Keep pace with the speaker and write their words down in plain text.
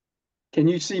Can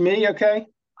you see me okay?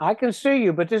 I can see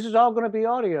you, but this is all going to be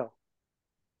audio.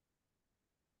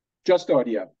 Just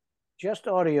audio. Just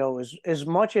audio. As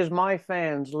much as my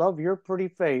fans love your pretty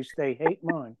face, they hate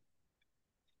mine.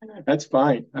 That's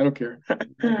fine. I don't care. I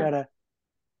got a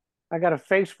I got a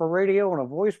face for radio and a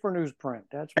voice for newsprint.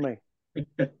 That's me.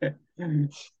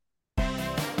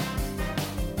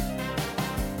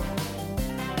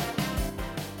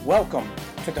 Welcome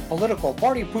to the Political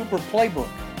Party Pooper Playbook.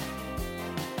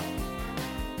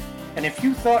 And if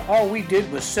you thought all we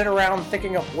did was sit around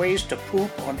thinking up ways to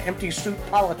poop on empty suit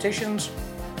politicians,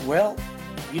 well,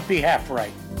 you'd be half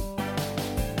right.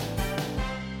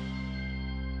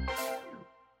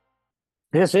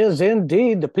 This is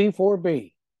indeed the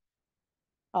P4B.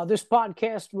 This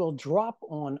podcast will drop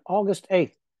on August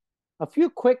 8th. A few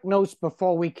quick notes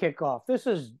before we kick off. This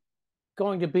is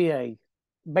going to be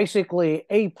basically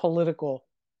apolitical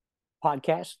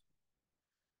podcast.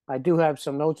 I do have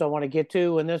some notes I want to get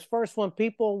to, and this first one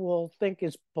people will think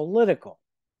is political.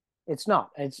 It's not.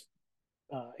 It's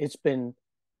been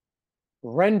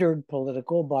rendered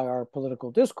political by our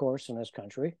political discourse in this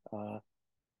country.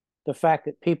 The fact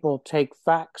that people take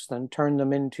facts and turn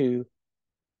them into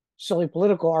silly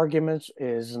political arguments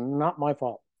is not my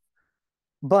fault.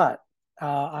 But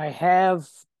I have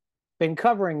been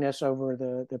covering this over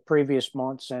the previous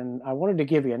months, and I wanted to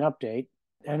give you an update.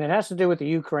 And it has to do with the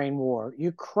Ukraine war.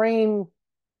 Ukraine,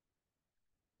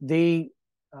 the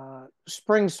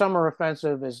spring-summer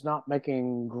offensive is not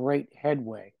making great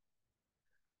headway.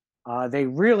 They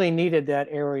really needed that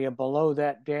area below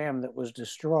that dam that was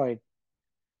destroyed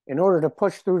in order to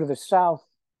push through to the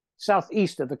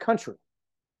southeast of the country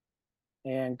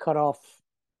and cut off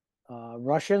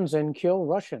Russians and kill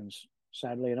Russians,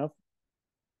 sadly enough.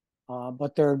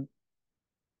 But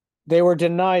they were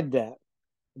denied that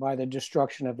by the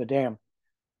destruction of the dam.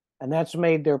 And that's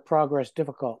made their progress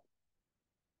difficult.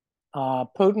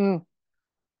 Putin,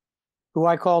 who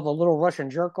I call the little Russian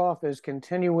jerk-off, is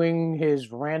continuing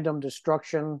his random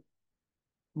destruction,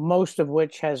 most of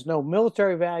which has no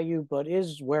military value, but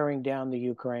is wearing down the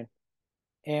Ukraine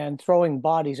and throwing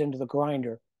bodies into the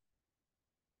grinder.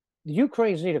 The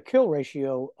Ukrainians need a kill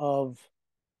ratio of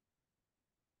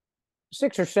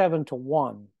 6 or 7 to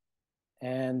 1,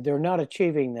 and they're not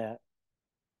achieving that.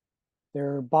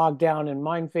 They're bogged down in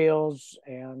minefields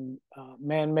and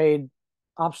man-made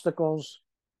obstacles,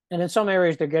 and in some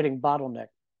areas they're getting bottlenecked.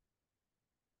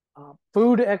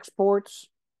 Food exports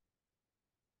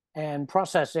and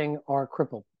processing are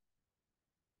crippled.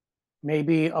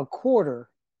 Maybe a quarter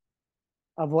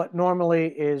of what normally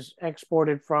is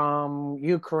exported from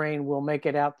Ukraine will make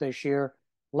it out this year,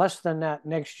 less than that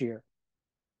next year.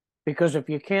 Because if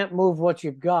you can't move what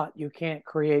you've got, you can't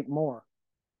create more.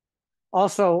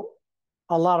 Also,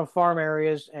 a lot of farm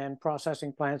areas and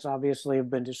processing plants obviously have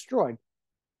been destroyed.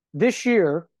 This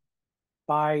year,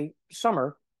 by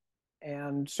summer,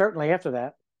 and certainly after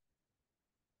that,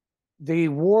 the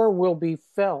war will be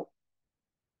felt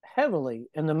heavily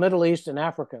in the Middle East and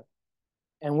Africa.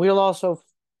 And we'll also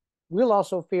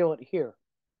feel it here.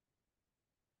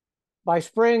 By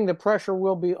spring, the pressure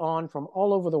will be on from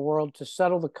all over the world to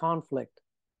settle the conflict.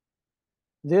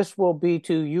 This will be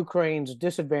to Ukraine's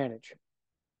disadvantage.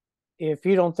 If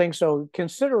you don't think so,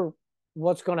 consider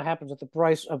what's going to happen to the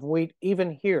price of wheat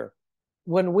even here.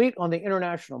 When wheat on the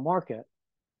international market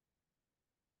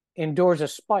endures a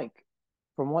spike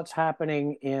from what's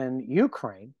happening in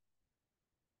Ukraine,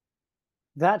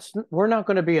 we're not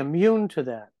going to be immune to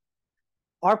that.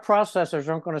 Our processors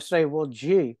aren't going to say, well,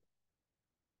 gee,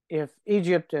 if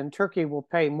Egypt and Turkey will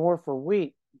pay more for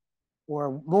wheat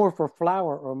or more for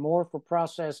flour or more for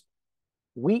processed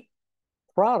wheat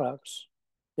products,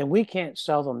 then we can't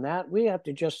sell them that. We have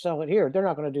to just sell it here. They're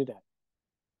not going to do that.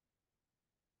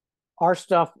 Our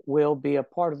stuff will be a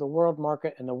part of the world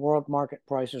market, and the world market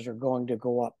prices are going to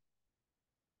go up.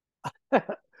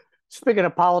 Speaking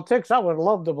of politics, I would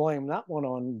love to blame that one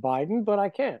on Biden, but I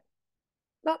can't.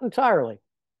 Not entirely.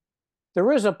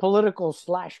 There is a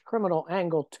political/criminal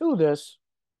angle to this,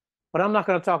 but I'm not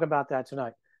going to talk about that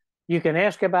tonight. You can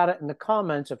ask about it in the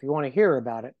comments if you want to hear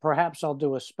about it. Perhaps I'll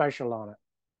do a special on it.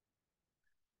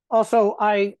 Also,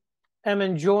 I am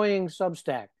enjoying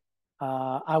Substack.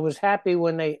 I was happy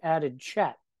when they added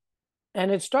chat, and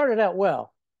it started out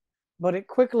well, but it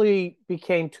quickly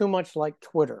became too much like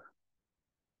Twitter.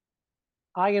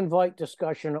 I invite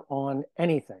discussion on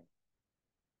anything,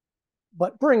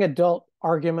 but bring adult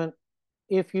argument.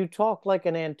 If you talk like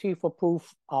an Antifa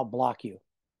poof, I'll block you.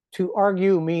 To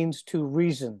argue means to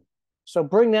reason. So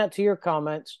bring that to your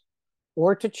comments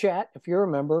or to chat if you're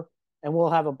a member, and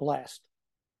we'll have a blast.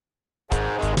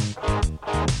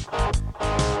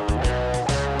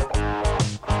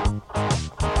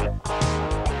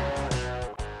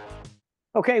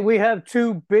 Okay, we have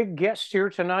two big guests here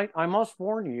tonight. I must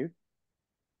warn you,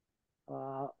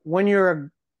 when you're a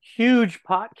huge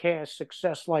podcast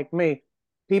success like me,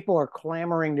 people are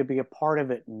clamoring to be a part of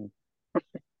it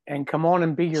and come on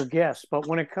and be your guest. But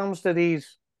when it comes to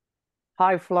these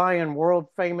high flying, world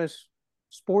famous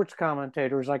sports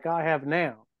commentators like I have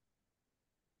now,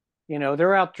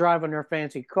 they're out driving their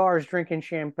fancy cars, drinking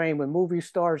champagne with movie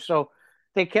stars. So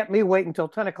they kept me waiting until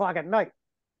 10 o'clock at night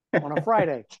on a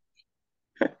Friday.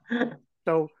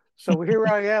 So here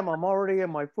I am. I'm already in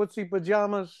my footsie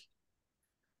pajamas.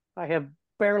 I have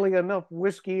barely enough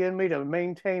whiskey in me to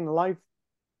maintain life.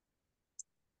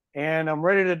 And I'm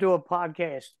ready to do a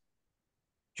podcast.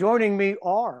 Joining me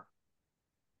are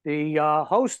the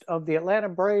host of the Atlanta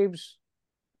Braves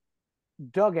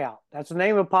Dugout. That's the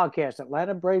name of the podcast,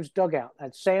 Atlanta Braves Dugout.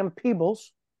 That's Sam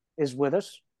Peebles is with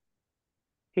us.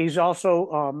 He's also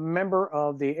a member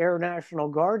of the Air National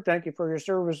Guard. Thank you for your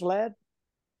service, lad.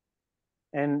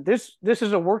 And this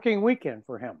is a working weekend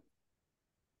for him.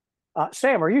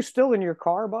 Sam, are you still in your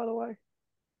car, by the way?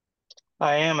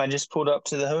 I am. I just pulled up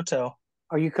to the hotel.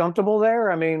 Are you comfortable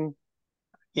there? I mean,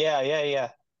 Yeah,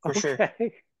 for sure.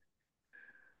 okay.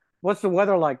 What's the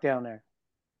weather like down there?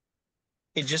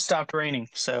 It just stopped raining,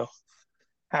 so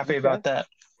happy Okay. about that.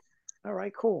 All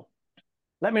right, cool.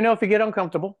 Let me know if you get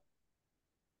uncomfortable.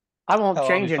 I won't Oh, I'll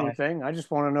be change fine. anything. I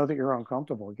just want to know that you're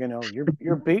uncomfortable.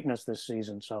 You're beating us this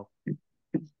season. So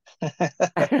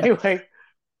anyway,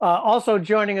 also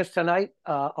joining us tonight,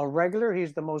 a regular.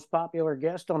 He's the most popular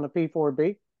guest on the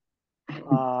P4B.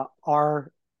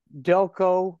 Our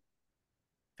Delco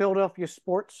Philadelphia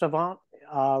sports savant,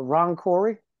 Ron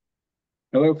Corey.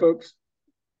 Hello, folks.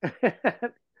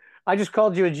 I just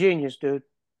called you a genius, dude.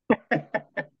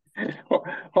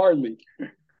 Hardly.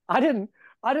 I didn't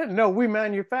know we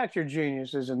manufactured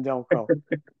geniuses in Delco.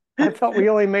 I thought we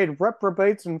only made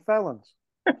reprobates and felons.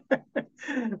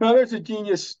 Well, there's a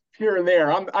genius here and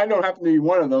there. I don't happen to be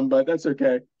one of them, but that's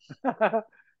okay.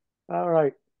 All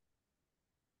right.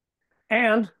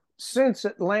 And since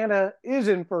Atlanta is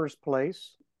in first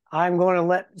place, I'm going to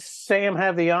let Sam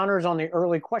have the honors on the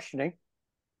early questioning.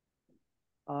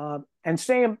 And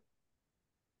Sam,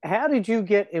 how did you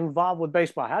get involved with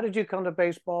baseball? How did you come to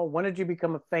baseball? When did you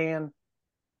become a fan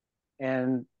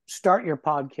and start your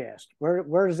podcast?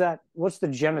 Where is that? What's the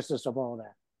genesis of all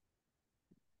that?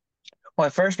 Well, I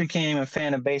first became a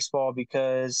fan of baseball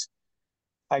because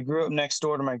I grew up next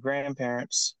door to my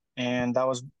grandparents, and that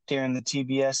was during the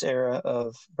TBS era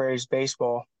of Braves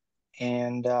baseball.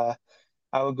 And I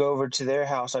would go over to their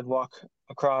house. I'd walk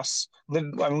across. I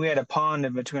mean, we had a pond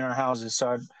in between our houses,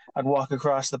 so I'd walk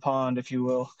across the pond, if you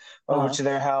will, over Uh-huh. to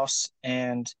their house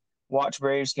and watch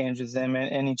Braves games with them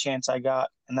any chance I got.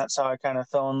 And that's how I kind of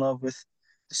fell in love with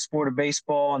the sport of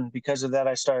baseball. And because of that,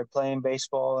 I started playing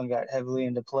baseball and got heavily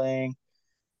into playing.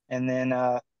 And then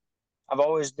I've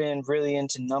always been really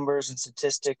into numbers and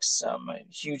statistics. I'm a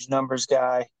huge numbers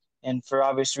guy. And for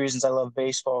obvious reasons, I love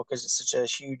baseball because it's such a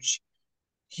huge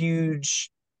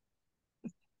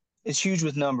it's huge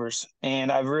with numbers.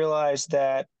 And I've realized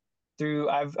that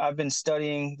I've been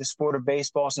studying the sport of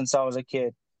baseball since I was a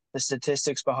kid, the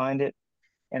statistics behind it.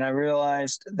 And I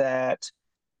realized that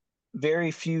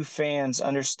very few fans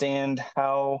understand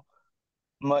how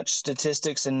much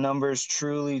statistics and numbers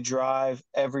truly drive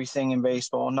everything in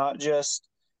baseball, not just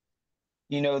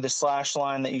the slash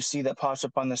line that you see that pops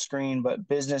up on the screen, but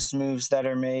business moves that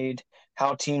are made,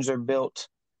 how teams are built,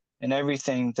 and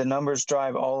everything. The numbers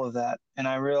drive all of that. And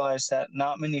I realized that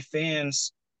not many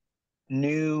fans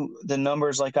knew the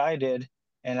numbers like I did.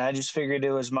 And I just figured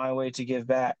it was my way to give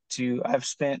back to. I've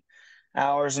spent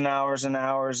hours and hours and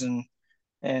hours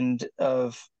and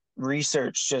of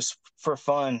research just for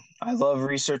fun. I love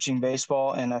researching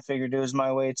baseball, and I figured it was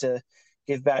my way to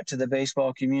give back to the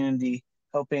baseball community,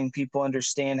 helping people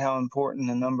understand how important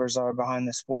the numbers are behind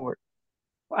the sport.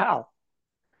 Wow.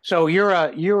 So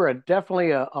you're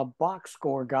definitely a box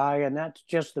score guy, and that's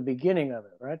just the beginning of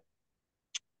it, right?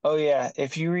 Oh yeah,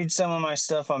 if you read some of my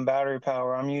stuff on battery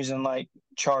power, I'm using like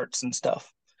charts and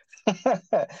stuff.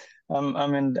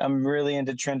 I'm really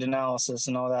into trend analysis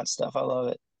and all that stuff. I love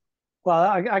it. Well,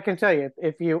 I can tell you,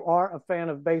 if you are a fan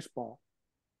of baseball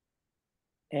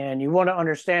and you want to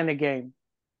understand the game,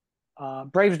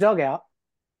 Braves dugout,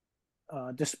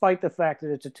 despite the fact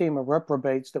that it's a team of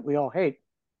reprobates that we all hate,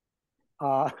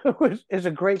 is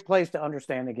a great place to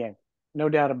understand the game. No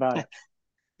doubt about it.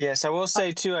 Yes, I will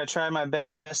say too, I try my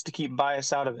best to keep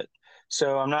bias out of it.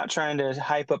 So I'm not trying to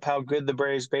hype up how good the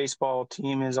Braves baseball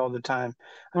team is all the time.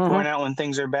 I point Mm-hmm. out when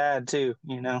things are bad too,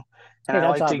 and Hey, I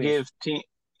that's like to obvious. give team,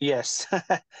 yes. They're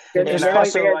And I not Despite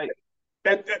also bad. like,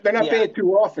 They're not yeah, bad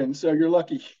too often, so you're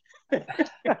lucky.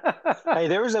 Hey,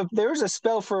 there was a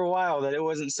spell for a while that it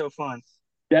wasn't so fun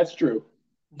That's true.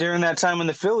 during that time when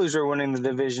the Phillies were winning the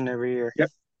division every year. Yep,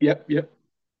 yep, yep.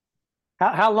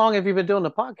 How long have you been doing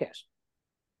the podcast?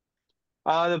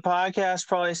 The podcast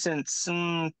probably since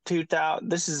 2000.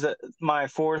 This is my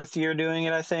fourth year doing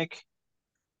it, I think.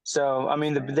 So, I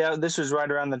mean, this was right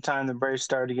around the time the Braves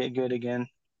started to get good again.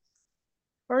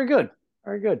 Very good.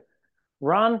 Very good.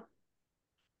 Ron,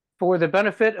 for the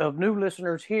benefit of new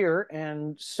listeners here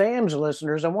and Sam's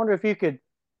listeners, I wonder if you could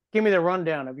give me the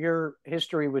rundown of your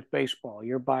history with baseball,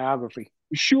 your biography.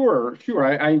 Sure, sure.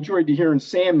 I enjoyed hearing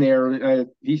Sam there.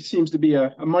 He seems to be a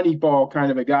Moneyball kind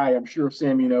of a guy. I'm sure,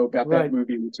 Sam, you know about that Right.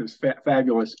 movie, which is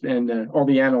fabulous, and all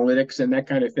the analytics and that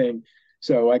kind of thing.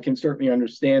 So I can certainly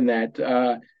understand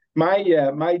that.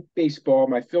 My baseball,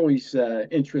 my Phillies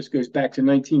interest goes back to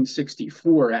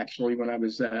 1964, actually, when I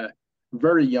was a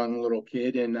very young little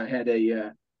kid, and I had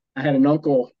an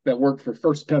uncle that worked for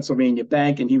First Pennsylvania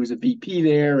Bank, and he was a VP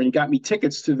there, and he got me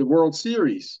tickets to the World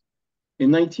Series in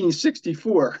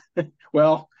 1964.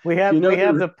 Well, We if you have know we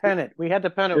have your the pennant. We had the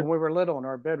pennant if, when we were little in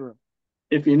our bedroom.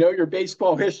 if you know your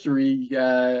baseball history,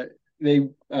 they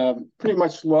pretty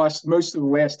much lost most of the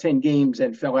last 10 games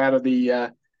and fell out of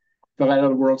the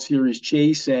World Series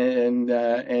chase, and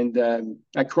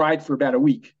I cried for about a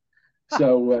week.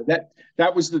 So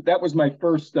that was my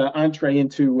first entree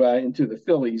into the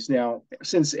Phillies. Now,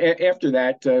 since after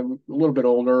that, a little bit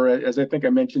older, as I think I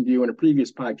mentioned to you in a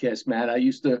previous podcast, Matt, I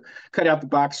used to cut out the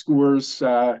box scores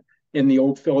in the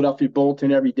old Philadelphia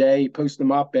Bulletin every day, post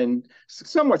them up, and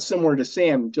somewhat similar to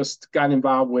Sam, just got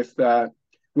involved with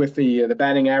the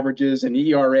batting averages and the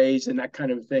ERAs and that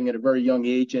kind of thing at a very young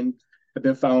age, and I've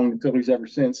been following the Phillies ever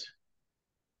since.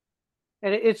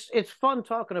 And it's fun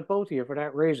talking to both of you for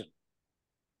that reason.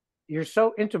 You're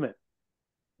so intimate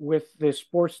with the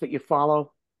sports that you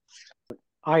follow.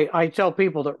 I tell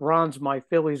people that Ron's my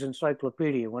Phillies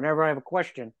encyclopedia. Whenever I have a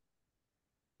question,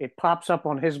 it pops up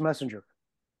on his messenger.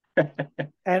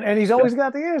 And he's always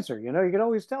got the answer. You know, you can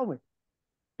always tell me.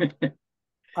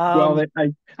 Well,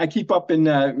 Um, I keep up in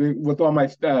with all my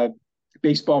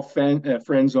friends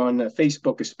on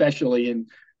Facebook, especially, and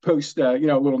post a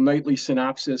little nightly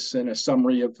synopsis and a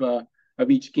summary of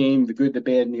each game, the good, the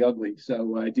bad, and the ugly.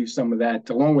 So I do some of that,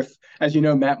 along with, as you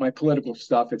know, Matt, my political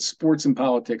stuff. It's sports and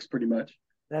politics, pretty much.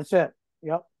 that's it.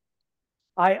 Yep.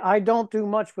 I don't do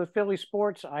much with Philly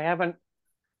sports. I haven't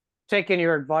taken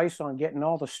your advice on getting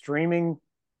all the streaming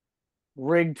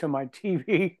rigged to my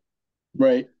TV.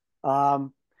 Right.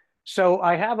 Um, so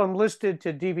I have them listed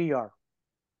to DVR.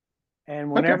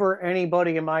 And Okay. whenever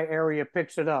anybody in my area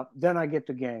picks it up, then I get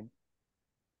the game.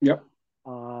 Yep.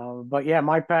 But yeah,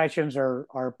 my passions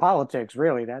are politics,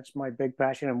 really. That's my big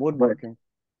passion in Right. woodworking.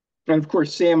 And of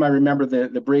course, Sam, I remember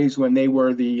the Braves when they were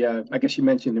I guess you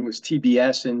mentioned it was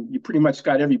TBS, and you pretty much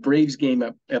got every Braves game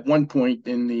at one point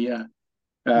in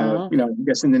Uh-huh. I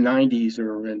guess in the 90s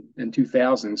or in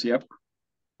 2000s. Yep.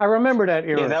 I remember that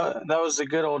Yeah, era. that was the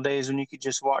good old days when you could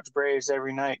just watch Braves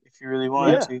every night if you really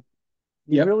wanted Yep. Yeah, to. you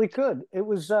Yep. really could. It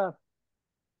was I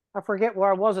forget where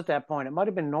I was at that point. It might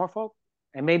have been Norfolk,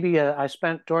 and maybe I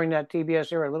spent during that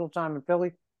TBS era a little time in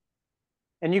Philly,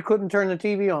 and you couldn't turn the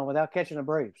TV on without catching the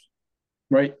Braves.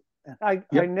 Right. I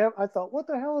Yep. never I thought, what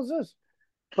the hell is this?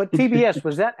 But TBS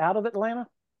was that out of Atlanta?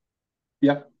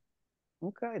 Yep.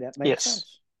 Okay, that makes Yes.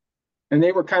 sense. And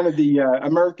they were kind of the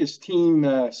America's team,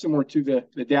 similar to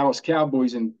the Dallas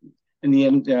Cowboys in the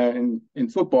end in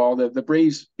football. The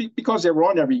Braves, because they were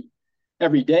on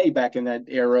every day back in that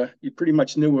era, you pretty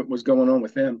much knew what was going on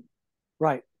with them.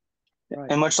 Right, right.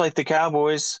 And much like the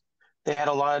Cowboys, they had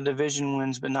a lot of division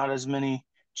wins, but not as many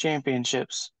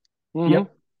championships. Mm-hmm.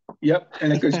 Yep. Yep.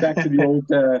 And it goes back to the old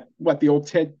the old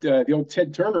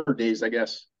Ted Turner days, I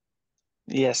guess.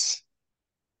 Yes.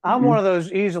 I'm one Hmm. of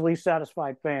those easily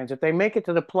satisfied fans. If they make it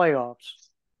to the playoffs,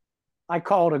 I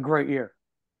call it a great year.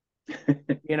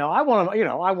 I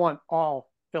want all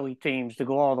Philly teams to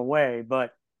go all the way,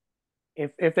 but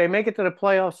if they make it to the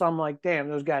playoffs, I'm like, damn,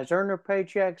 those guys earned their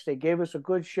paychecks. They gave us a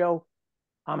good show.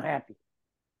 I'm happy.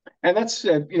 And that's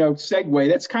segue.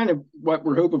 That's kind of what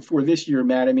we're hoping for this year,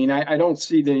 Matt. I mean, I don't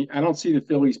see the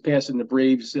Phillies passing the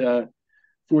Braves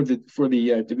for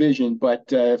the division, but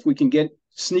if we can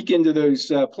sneak into those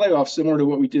playoffs similar to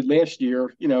what we did last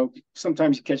year,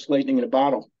 sometimes you catch lightning in a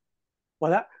bottle.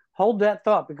 Well, that hold that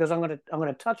thought because I'm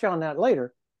gonna touch on that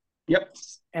later, Yep.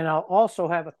 and I'll also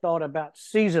have a thought about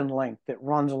season length that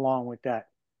runs along with that.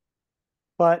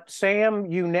 But Sam,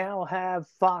 you now have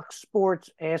Fox Sports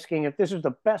asking if this is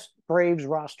the best Braves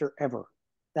roster ever.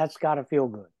 That's got to feel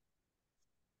good.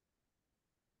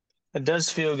 It does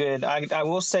feel good. I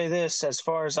will say this as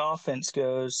far as offense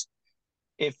goes,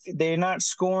 if they're not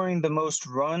scoring the most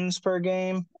runs per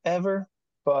game ever,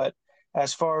 but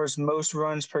as far as most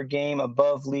runs per game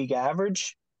above league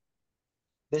average,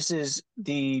 this is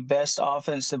the best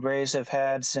offense the Braves have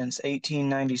had since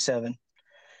 1897.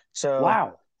 So,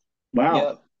 Wow. Wow.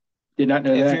 yep. Did not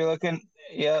know If that. you're looking,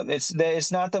 yeah,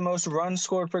 it's not the most runs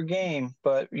scored per game,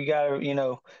 but you got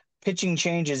to, pitching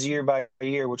changes year by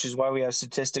year, which is why we have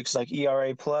statistics like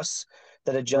ERA plus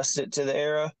that adjust it to the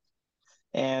era.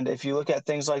 And if you look at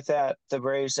things like that, the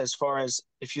Braves, as far as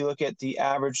if you look at the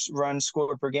average run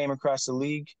scored per game across the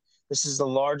league, this is the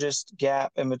largest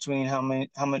gap in between how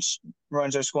much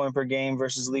runs are scoring per game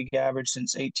versus league average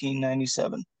since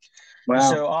 1897. Wow.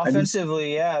 So I didn't,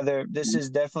 offensively, yeah, this is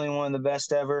definitely one of the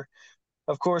best ever.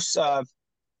 Of course,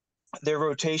 their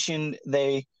rotation,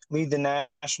 they lead the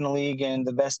National League in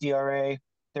the best ERA.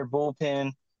 Their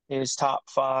bullpen is top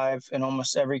 5 in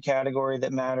almost every category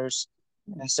that matters.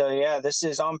 And so, yeah, this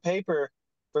is on paper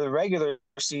for the regular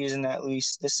season, at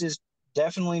least. This is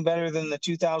definitely better than the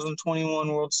 2021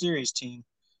 World Series team,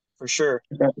 for sure.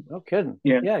 No kidding.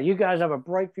 yeah. Yeah, you guys have a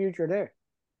bright future there.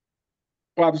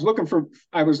 Well, I was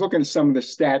looking at some of the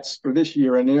stats for this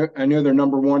year. I know they're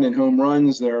number one in home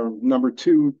runs. They're number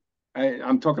two.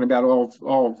 I'm talking about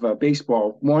all of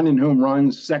baseball. One in home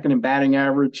runs, second in batting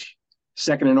average,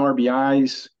 second in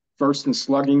RBIs, first in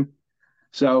slugging.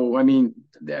 So, I mean,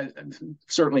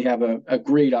 certainly have a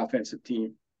great offensive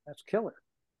team. That's killer.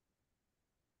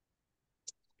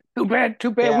 Too bad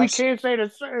we Yes. can't say the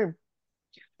same.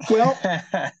 Well,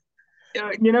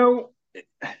 you know,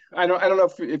 I don't know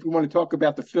if we want to talk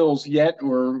about the Phils yet,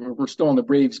 or we're still on the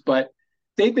Braves, but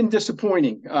they've been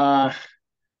disappointing.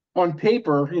 On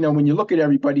paper, when you look at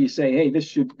everybody, you say, "Hey,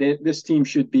 this team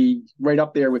should be right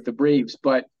up there with the Braves."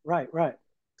 But Right. a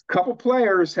couple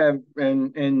players have,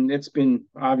 and it's been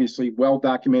obviously well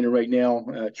documented right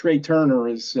now. Trey Turner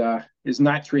is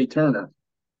not Trey Turner,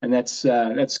 and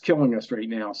that's killing us right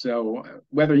now. So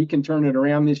whether he can turn it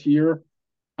around this year,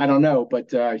 I don't know,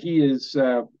 but he is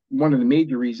one of the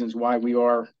major reasons why we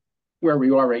are where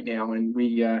we are right now, and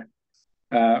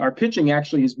our pitching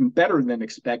actually has been better than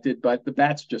expected, but the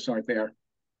bats just aren't there.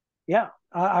 Yeah,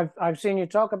 I've seen you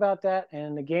talk about that,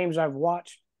 and the games I've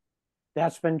watched,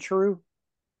 that's been true.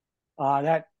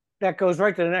 That goes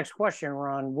right to the next question,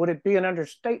 Ron. Would it be an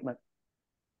understatement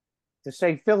to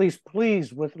say Philly's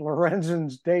pleased with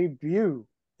Lorenzen's debut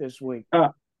this week?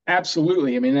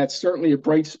 Absolutely. I mean, that's certainly a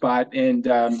bright spot. And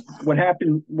what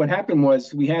happened? What happened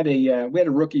was we had a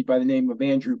rookie by the name of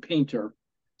Andrew Painter.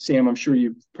 Sam, I'm sure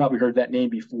you've probably heard that name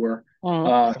before.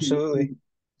 Absolutely.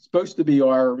 Supposed to be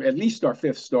at least our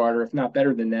fifth starter, if not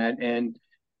better than that. And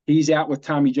he's out with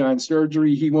Tommy John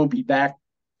surgery. He won't be back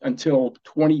until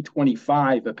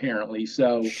 2025, apparently.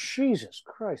 So Jesus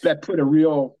Christ. that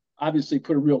obviously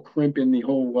put a real crimp in the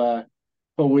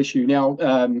whole issue. Now,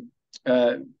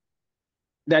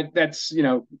 that's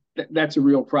a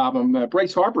real problem.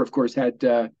 Bryce Harper, of course,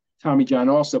 had Tommy John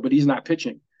also, but he's not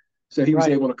pitching. So he was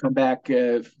able to come back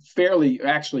fairly,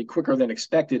 actually quicker than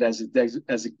expected as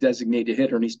a designated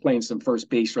hitter, and he's playing some first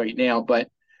base right now. But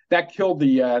that killed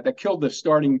the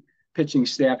starting pitching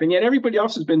staff, and yet everybody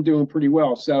else has been doing pretty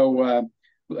well. So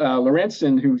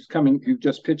Lorenzen, who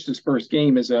just pitched his first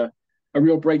game, is a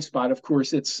real bright spot. Of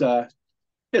course, it's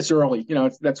early,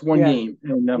 that's one game,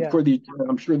 and I'm sure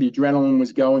the adrenaline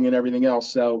was going and everything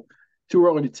else. So too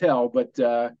early to tell, but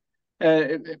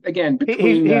again,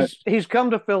 between he's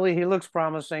come to Philly, he looks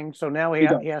promising, so now he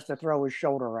has to throw his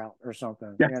shoulder out or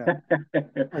something,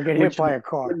 or get hit by a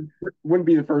car. Wouldn't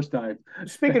be the first time.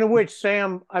 Speaking of which,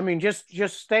 Sam, I mean, just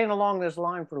staying along this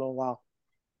line for a little while.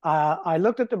 I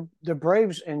looked at the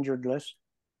Braves injured list.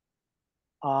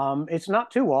 It's not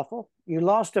too awful. You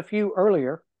lost a few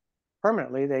earlier.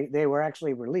 Permanently, they were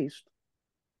actually released.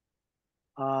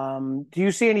 Do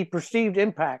you see any perceived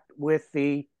impact with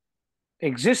the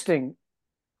existing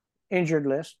injured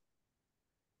list?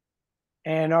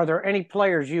 And are there any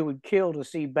players you would kill to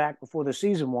see back before the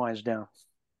season winds down?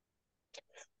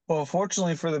 Well,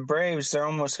 fortunately for the Braves, they're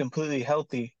almost completely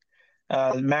healthy.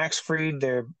 Max Fried,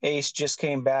 their ace, just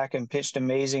came back and pitched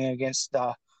amazing against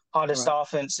the hottest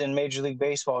offense in Major League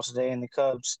Baseball today in the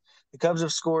Cubs. The Cubs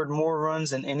have scored more runs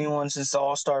than anyone since the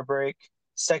All-Star break,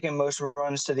 second most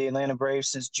runs to the Atlanta Braves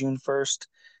since June 1st.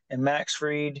 And Max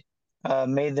Fried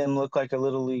made them look like a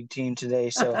little league team today.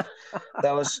 So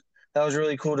that was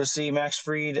really cool to see. Max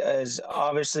Fried has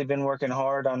obviously been working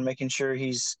hard on making sure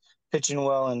he's pitching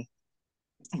well, and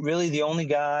really the only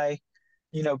guy,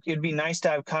 it'd be nice to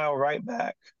have Kyle Wright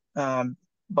back.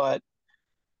 But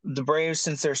the Braves,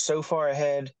 since they're so far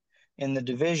ahead in the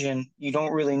division, you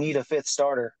don't really need a fifth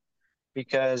starter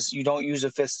because you don't use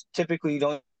a fifth. Typically, you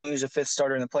don't lose a fifth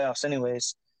starter in the playoffs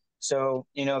anyways. So,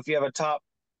 if you have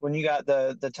when you got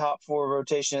the top four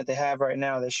rotation that they have right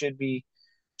now, they should be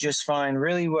just fine.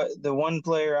 Really, what the one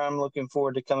player I'm looking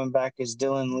forward to coming back is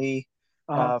Dylan Lee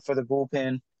Uh-huh. for the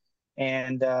bullpen.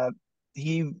 And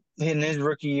he, in his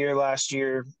rookie year last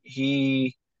year,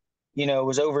 he,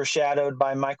 was overshadowed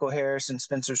by Michael Harris and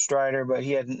Spencer Strider, but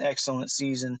he had an excellent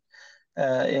season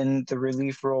in the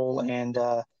relief role, and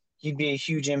he'd be a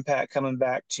huge impact coming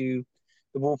back to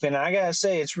the bullpen. And I gotta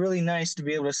say, it's really nice to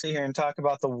be able to sit here and talk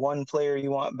about the one player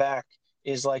you want back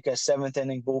is like a seventh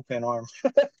inning bullpen arm.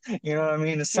 You know what I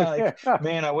mean? It's not like,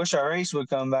 man, I wish our ace would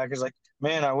come back. It's like,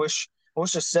 man, I wish a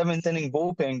seventh inning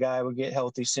bullpen guy would get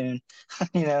healthy soon.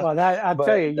 Well, that I tell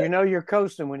But you, you're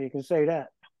coasting when you can say that.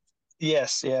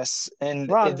 yes. And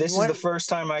Ron, this is the first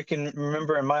time I can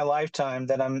remember in my lifetime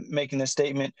that I'm making a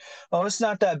statement. Oh, it's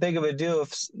not that big of a deal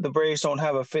if the Braves don't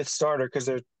have a fifth starter because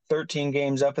they're 13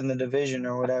 games up in the division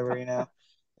or whatever.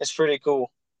 It's pretty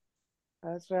cool.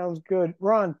 that sounds good.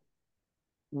 Ron,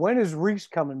 when is Reese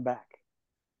coming back?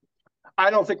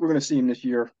 I don't think we're going to see him this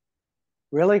year,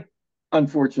 Really?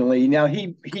 unfortunately. Now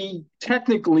he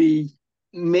technically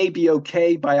may be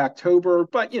okay by October,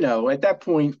 but at that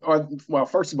point,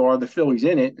 first of all, are the Phillies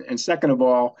in it, and second of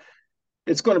all,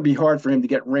 it's going to be hard for him to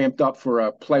get ramped up for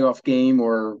a playoff game,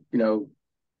 or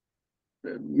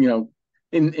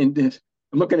in this,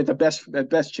 looking at the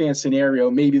best chance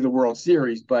scenario, maybe the World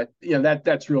Series, but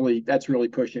that's really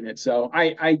pushing it. So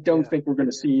I don't think we're going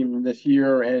to see him this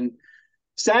year, and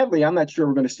sadly, I'm not sure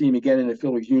we're going to see him again in the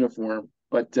Phillies uniform.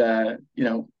 But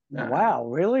Wow,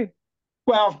 really?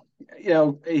 well,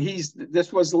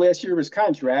 this was the last year of his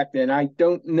contract, and I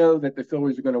don't know that the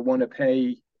Phillies are going to want to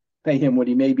pay him what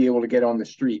he may be able to get on the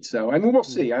street. So I mean, we'll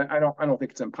see. I don't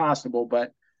think it's impossible,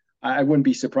 but I wouldn't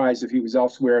be surprised if he was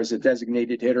elsewhere as a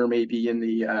designated hitter, maybe in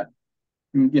the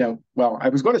well, I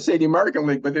was going to say the American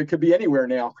League, but it could be anywhere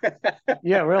now.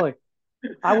 Yeah, really.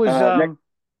 I was Next,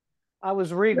 I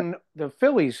was reading the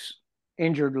Phillies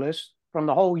injured list from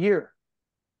the whole year.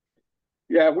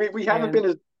 yeah, we haven't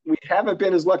And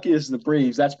been as lucky as the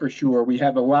Braves, that's for sure. We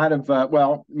have a lot of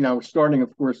starting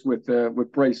of course with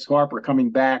Bryce Harper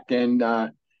coming back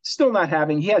and still not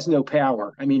having. He has no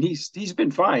power. I mean, he's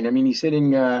been fine. I mean, he's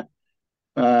hitting about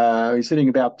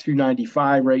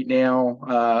 295 right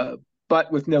now,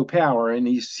 but with no power, and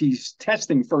he's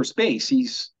testing first base.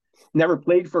 He's never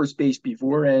played first base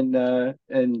before, and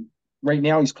right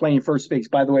now he's playing first base.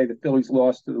 By the way, the Phillies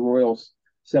lost to the Royals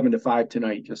 7-5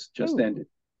 tonight. Just ended.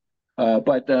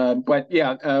 But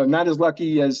yeah, not as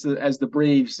lucky as the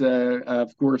Braves.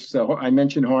 Of course, I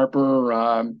mentioned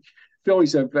Harper.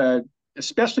 Phillies have,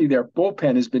 especially their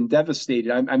bullpen, has been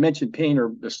devastated. I mentioned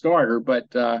Painter, the starter,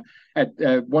 but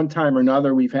at one time or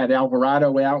another, we've had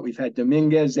Alvarado out, we've had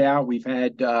Dominguez out, we've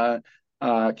had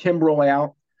Kimbrel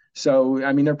out. So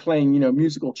I mean, they're playing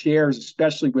musical chairs,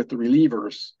 especially with the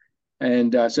relievers.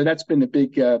 And so that's been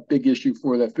the big issue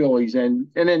for the Phillies. And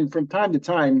then from time to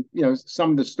time,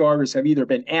 some of the starters have either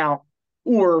been out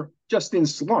or just in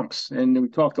slumps. And we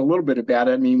talked a little bit about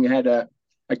it. I mean, we had a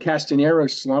Castanero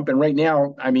slump. And right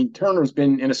now, I mean, Turner's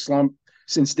been in a slump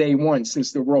since day one,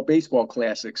 since the World Baseball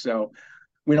Classic. So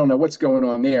we don't know what's going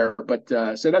on there. But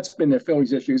so that's been the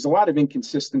Phillies' issue. There's a lot of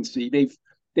inconsistency. They've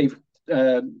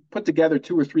put together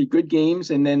 2 or 3 good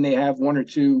games, and then they have 1 or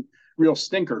 2 real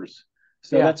stinkers.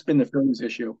 So that's been the Phillies'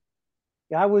 issue.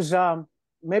 Yeah, I was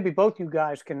maybe both you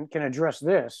guys can address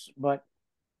this, but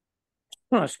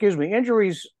excuse me,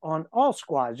 injuries on all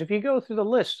squads. If you go through the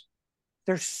list,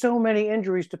 there's so many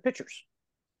injuries to pitchers.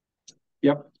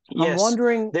 Yep. I'm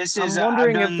wondering. I'm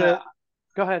wondering if the.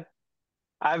 Go ahead.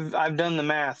 I've done the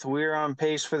math. We're on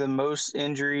pace for the most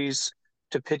injuries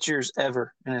to pitchers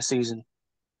ever in a season.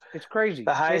 It's crazy.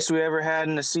 The highest we ever had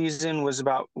in a season was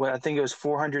about, I think it was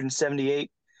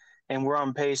 478. And we're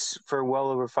on pace for well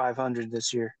over 500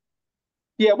 this year.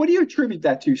 Yeah, what do you attribute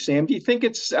that to, Sam? Do you think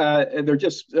it's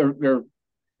they're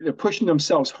pushing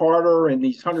themselves harder in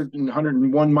these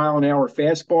 101 mile an hour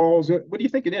fastballs? What do you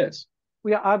think it is?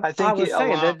 Yeah, I think was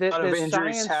saying that of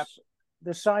injuries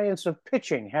the science of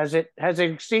pitching has it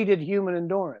exceeded human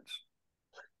endurance.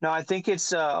 No, I think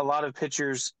it's a lot of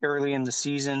pitchers early in the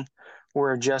season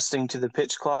were adjusting to the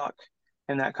pitch clock,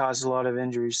 and that caused a lot of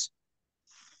injuries.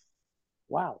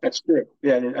 Wow, that's true.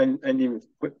 Yeah, and even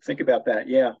think about that.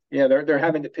 Yeah, they're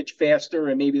having to pitch faster,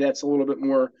 and maybe that's a little bit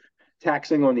more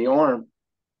taxing on the arm.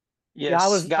 Yes, yeah,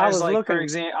 I was like looking. For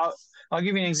example, I'll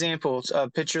give you an example. A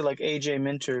pitcher like AJ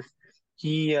Minter,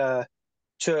 he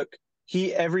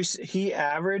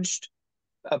averaged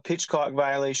a pitch clock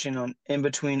violation on in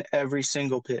between every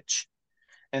single pitch,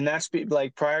 and that's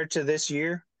like prior to this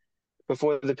year,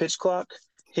 before the pitch clock,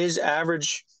 his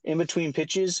average in between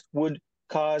pitches would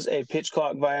cause a pitch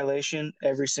clock violation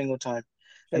every single time.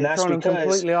 So And you're that's throwing him because,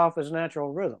 completely off his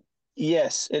natural rhythm.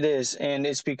 yes, it is. And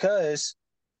it's because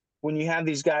when you have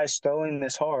these guys throwing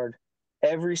this hard,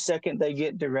 every second they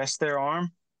get to rest their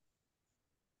arm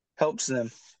helps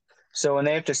them. So when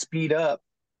they have to speed up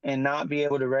and not be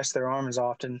able to rest their arm as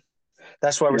often,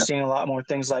 that's why we're Yeah. seeing a lot more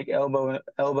things like elbow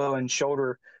and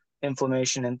shoulder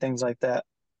inflammation and things like that.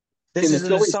 This In the is an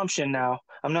Phillies, assumption now.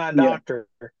 I'm not a yeah. doctor,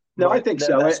 No, I but think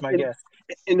so. that's my guess.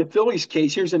 In the Phillies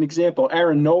case, here's an example.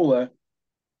 Aaron Nola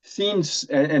seems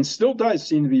and still does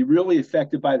seem to be really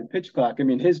affected by the pitch clock. I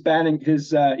mean, his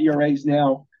ERA is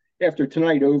now after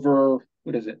tonight over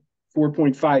what is it,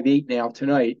 4.58 now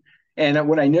tonight. And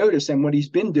what I noticed and what he's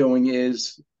been doing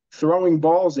is throwing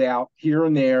balls out here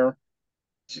and there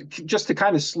just to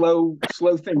kind of slow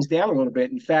things down a little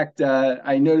bit. In fact,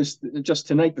 I noticed just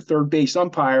tonight the third base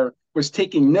umpire was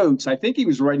taking notes. I think he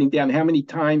was writing down how many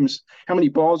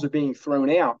balls are being thrown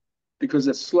out because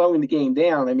it's slowing the game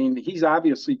down. I mean, he's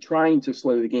obviously trying to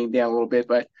slow the game down a little bit,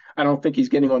 but I don't think he's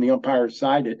getting on the umpire's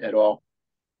side at all.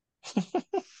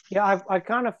 Yeah, I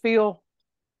kind of feel.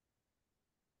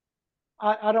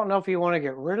 I don't know if you want to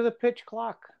get rid of the pitch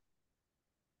clock.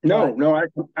 No,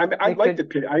 I like could, the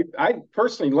pitch. I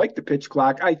personally like the pitch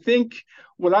clock. I think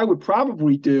what I would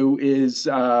probably do is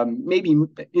maybe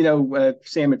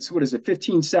Sam, it's what is it,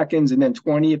 15 seconds and then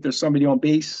 20 if there's somebody on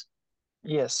base.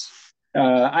 Yes.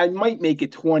 I might make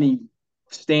it 20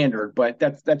 standard, but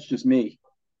that's just me.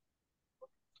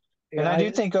 And I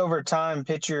do think over time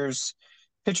pitchers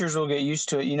will get used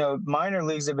to it. You know, minor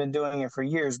leagues have been doing it for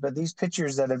years, but these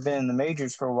pitchers that have been in the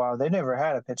majors for a while, they never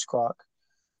had a pitch clock.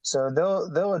 So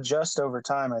they'll adjust over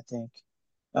time, I think.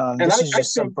 This is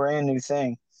just a brand new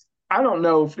thing. I don't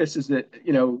know if this is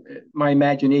my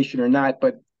imagination or not,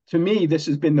 but to me, this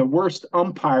has been the worst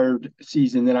umpired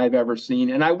season that I've ever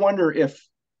seen, and I wonder if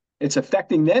it's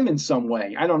affecting them in some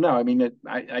way. I don't know. I mean,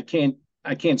 I can't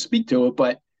speak to it,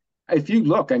 but if you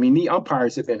look, I mean, the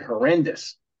umpires have been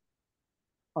horrendous.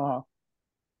 Yeah,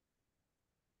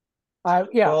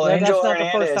 well, that's Angel not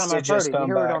the first Hernandez time did I've heard just it. You come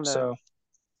hear it back, on the. so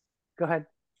Go ahead,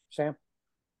 Sam.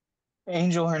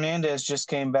 Angel Hernandez just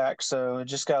came back, so it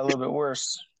just got a little bit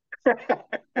worse.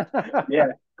 Yeah,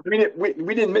 I mean,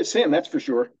 we didn't miss him, that's for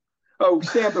sure. Oh,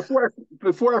 Sam,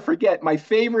 before I forget, my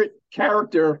favorite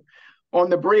character on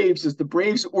the Braves is the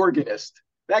Braves organist.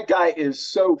 That guy is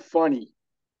so funny.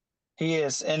 He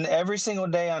is, and every single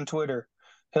day on Twitter,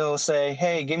 he'll say,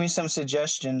 "Hey, give me some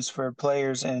suggestions for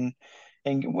players and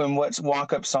when what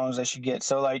walk-up songs I should get."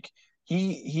 So like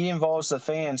he involves the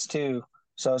fans too,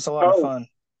 so it's a lot of Oh, fun.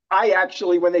 I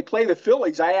actually, when they play the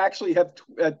Phillies, I actually have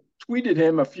tweeted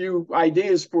him a few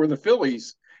ideas for the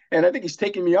Phillies, and I think he's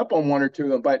taking me up on one or two of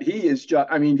them. But he is just,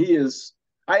 I mean, he is.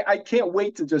 I can't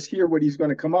wait to just hear what he's going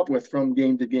to come up with from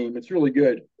game to game. It's really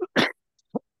good.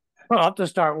 Well, I'll have to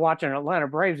start watching Atlanta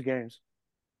Braves games.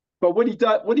 But what he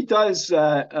does,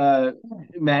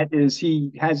 Matt, is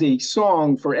he has a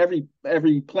song for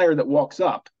every player that walks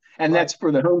up, and that's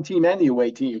for the home team and the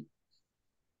away team.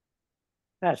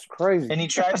 That's crazy. And he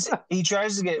tries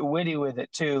to get witty with it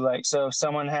too. Like, so if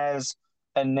someone has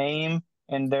a name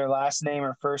and their last name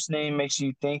or first name makes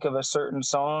you think of a certain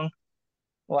song,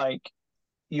 like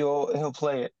he'll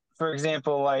play it. For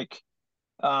example, like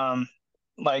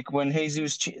when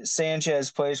Jesus Sanchez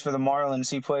plays for the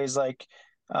Marlins, he plays like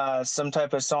some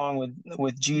type of song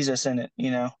with Jesus in it,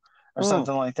 or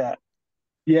something like that.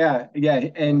 Yeah,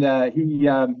 and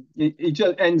he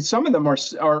just, and some of them are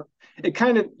it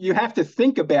kind of, you have to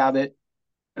think about it.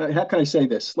 How can I say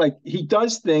this? Like, he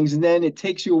does things, and then it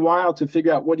takes you a while to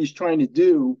figure out what he's trying to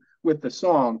do with the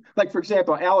song. Like, for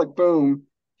example, Alec Bohm,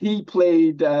 he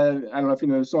played I don't know if you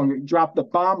know the song "Drop the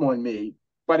Bomb on Me,"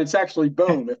 but it's actually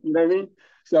Boom. If you know what I mean.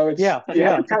 So it's you have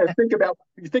to kind of think about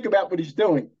what he's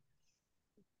doing.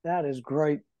 That is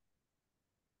great.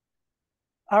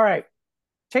 All right.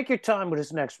 Take your time with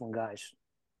this next one, guys.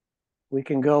 We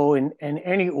can go in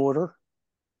any order,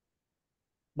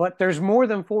 but there's more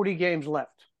than 40 games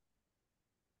left.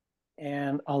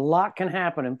 And a lot can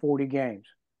happen in 40 games.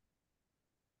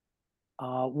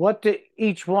 What do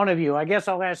each one of you, I guess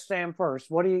I'll ask Sam first.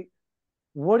 What do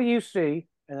you see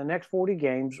in the next 40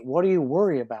 games? What do you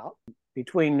worry about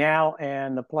between now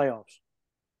and the playoffs?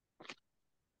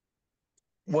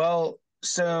 Well,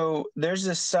 so there's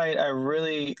this site I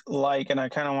really like, and I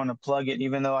kind of want to plug it,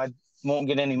 even though I won't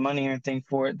get any money or anything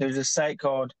for it. There's a site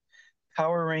called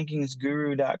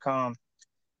PowerRankingsGuru.com.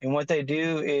 And what they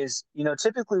do is,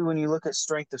 typically when you look at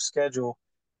strength of schedule,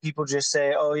 people just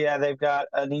say, oh, yeah, they've got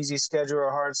an easy schedule or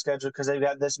a hard schedule because they've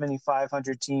got this many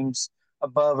 500 teams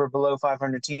above or below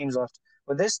 500 teams left.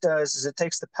 What this does is it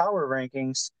takes the power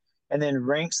rankings and then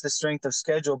ranks the strength of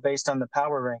schedule based on the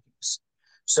power rankings.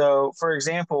 So, for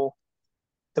example,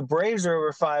 the Braves are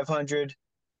over 500,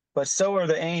 but so are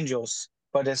the Angels.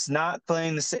 But it's not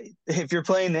playing the same. If you're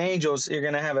playing the Angels, you're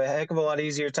going to have a heck of a lot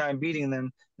easier time beating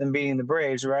them than beating the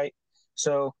Braves, right?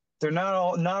 So they're not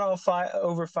all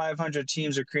over 500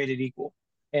 teams are created equal,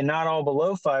 and not all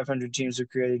below 500 teams are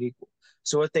created equal.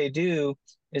 So what they do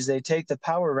is they take the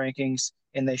power rankings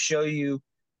and they show you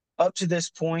up to this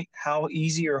point how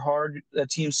easy or hard a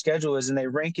team's schedule is, and they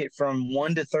rank it from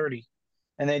 1 to 30.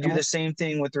 And they do the same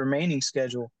thing with the remaining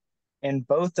schedule. And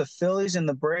both the Phillies and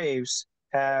the Braves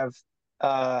have,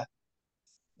 uh,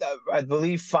 I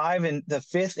believe, the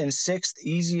fifth and sixth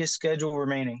easiest schedule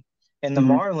remaining. And the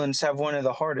Marlins have one of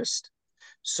the hardest.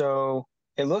 So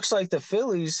it looks like the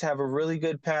Phillies have a really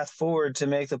good path forward to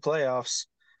make the playoffs.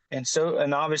 And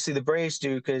obviously the Braves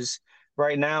do, because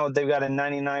right now they've got a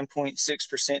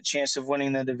 99.6% chance of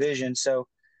winning the division. So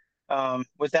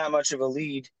with that much of a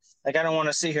lead, like, I don't want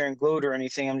to sit here and gloat or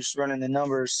anything. I'm just running the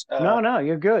numbers. No,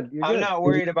 you're good. You're I'm good. not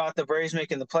worried about the Braves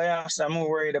making the playoffs. I'm more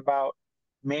worried about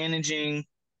managing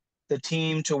the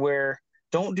team to where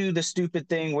don't do the stupid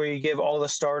thing where you give all the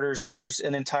starters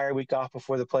an entire week off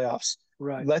before the playoffs.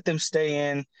 Right. Let them stay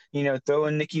in, throw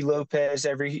in Nicky Lopez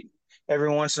every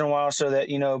once in a while so that,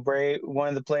 one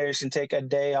of the players can take a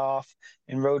day off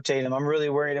and rotate them. I'm really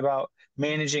worried about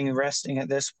managing and resting at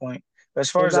this point. But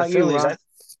as far as the Phillies,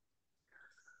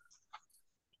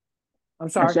 I'm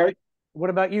sorry. I'm sorry.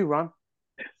 What about you, Ron?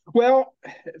 Well,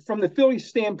 from the Phillies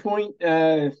standpoint,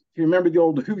 if you remember the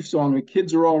old Who song, "The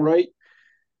Kids Are All Right,"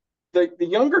 the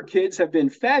younger kids have been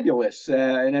fabulous.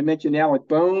 And I mentioned Alec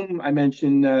Boehm. I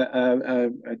mentioned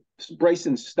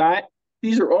Bryson Stott.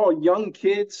 These are all young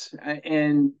kids,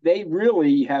 and they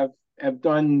really have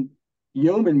done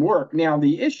yeoman work. Now,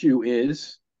 the issue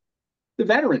is the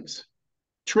veterans.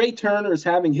 Trey Turner is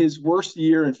having his worst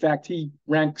year. In fact, he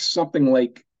ranks something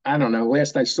like, I don't know,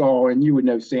 last I saw, and you would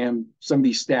know, Sam, some of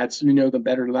these stats, you know them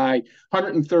better than I,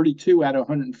 132 out of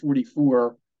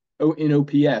 144 in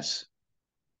OPS.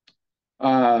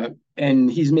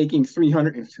 And he's making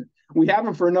 300. We have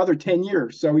him for another 10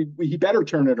 years, so he better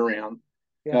turn it around.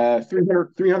 Yeah.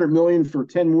 300 million for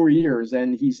 10 more years,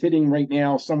 and he's hitting right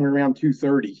now somewhere around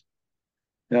 230.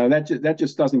 That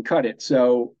just doesn't cut it.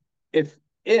 So if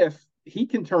he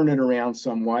can turn it around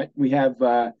somewhat, we have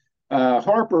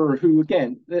Harper, who,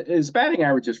 again, his batting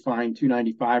average is fine,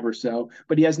 295 or so,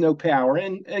 but he has no power.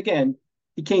 And again,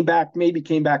 he came back a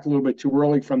little bit too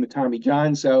early from the Tommy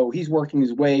John, so he's working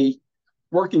his way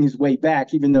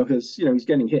back, even though he's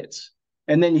getting hits.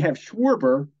 And then you have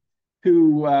Schwarber,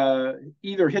 who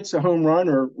either hits a home run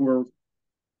or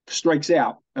strikes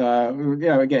out.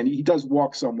 Again, he does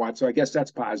walk somewhat, so I guess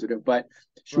that's positive. But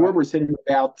Schwarber's hitting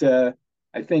about,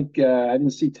 I think, I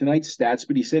didn't see tonight's stats,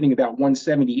 but he's hitting about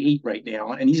 178 right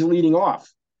now, and he's leading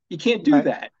off. You can't do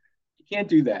that. You can't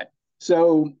do that.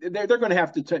 So they're going to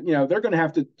have to, they're going to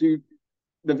have to do.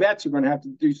 The vets are going to have to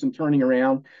do some turning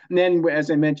around. And then,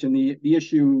 as I mentioned, the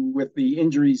issue with the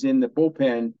injuries in the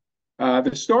bullpen,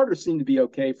 the starters seem to be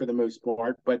okay for the most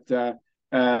part, but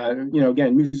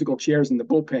again, musical chairs in the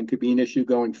bullpen could be an issue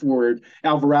going forward.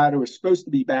 Alvarado is supposed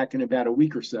to be back in about a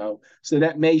week or so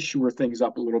that may shore things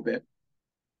up a little bit.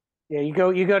 Yeah, you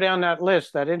go down that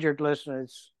list, that injured list, and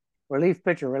it's relief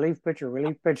pitcher, relief pitcher,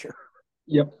 relief pitcher.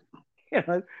 Yep.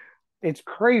 It's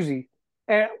crazy.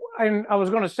 And I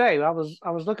was going to say, I was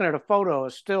looking at a photo,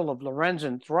 a still of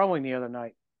Lorenzen throwing the other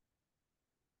night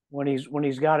when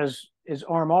he's got his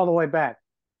arm all the way back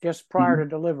just prior to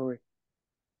delivery.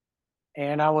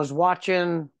 And I was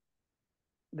watching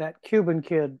that Cuban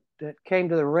kid that came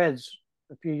to the Reds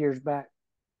a few years back.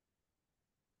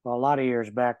 Well, a lot of years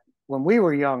back when we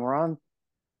were young, Ron,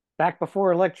 back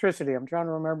before electricity. I'm trying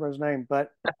to remember his name,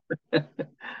 but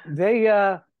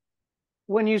they,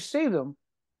 when you see them,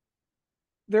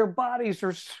 their bodies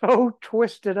are so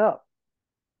twisted up,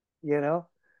 Yeah.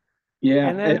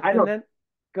 And then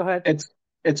go ahead.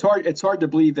 It's hard to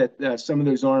believe that some of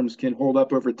those arms can hold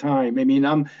up over time. I mean,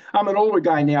 I'm an older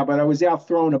guy now, but I was out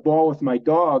throwing a ball with my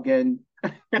dog, and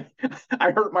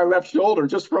I hurt my left shoulder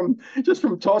just from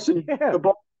tossing the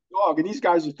ball to the dog. And these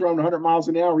guys are throwing 100 miles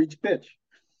an hour each pitch.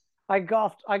 I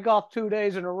golfed 2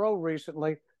 days in a row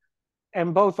recently,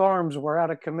 and both arms were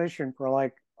out of commission for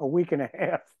like a week and a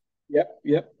half.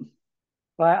 Yep.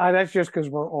 But that's just because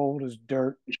we're old as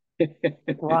dirt.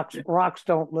 Rocks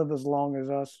don't live as long as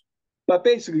us. But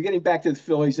basically, getting back to the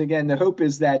Phillies again, the hope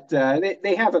is that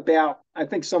they have about, I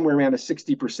think, somewhere around a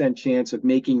 60% chance of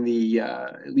making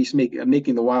at least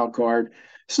making the wild card.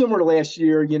 similar to last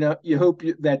year. You hope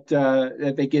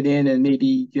that they get in and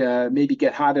maybe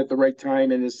get hot at the right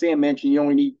time. And as Sam mentioned,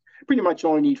 you pretty much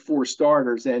only need four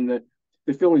starters, and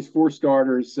the Phillies' four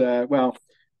starters, well,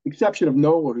 exception of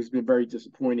Nola, who's been very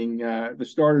disappointing. The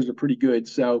starters are pretty good.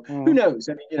 So who knows?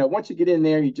 I mean, once you get in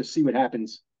there, you just see what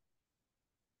happens.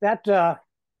 That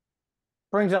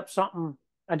brings up something.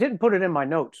 I didn't put it in my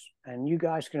notes, and you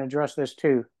guys can address this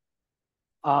too.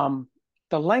 The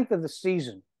length of the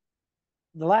season.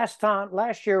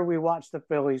 Last year we watched the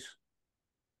Phillies,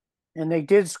 and they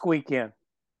did squeak in.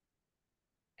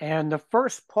 And the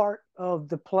first part of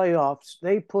the playoffs,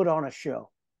 they put on a show.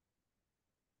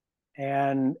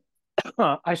 And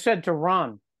I said to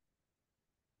Ron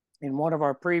in one of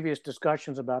our previous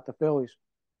discussions about the Phillies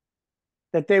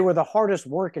that they were the hardest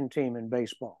working team in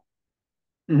baseball.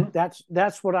 Mm-hmm.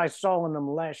 That's what I saw in them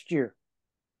last year.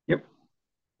 Yep.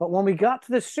 But when we got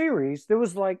to the series, there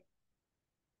was like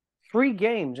 3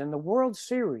 games in the World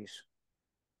Series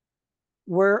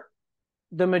where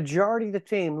the majority of the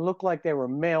team looked like they were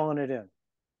mailing it in.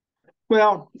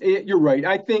 Well, you're right.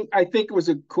 I think it was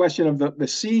a question of the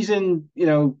season,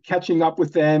 catching up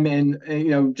with them,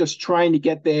 and just trying to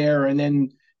get there, and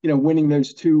then winning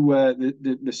those two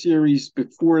the series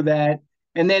before that,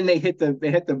 and then they hit the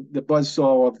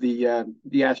buzzsaw of the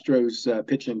Astros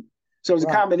pitching. So it was a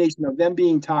combination of them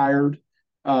being tired,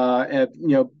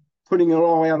 putting it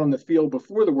all out on the field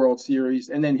before the World Series,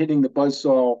 and then hitting the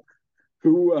buzzsaw.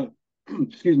 Who,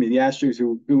 excuse me, the Astros,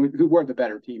 who were the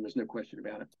better team. There's no question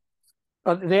about it.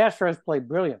 The Astros played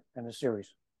brilliant in the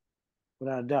series,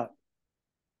 without a doubt.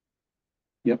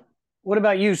 Yep. What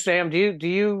about you, Sam? Do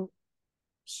you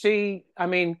see? I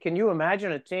mean, can you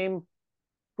imagine a team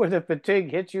where the fatigue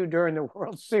hits you during the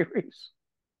World Series?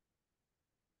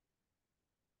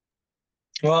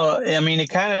 Well, I mean, it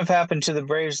kind of happened to the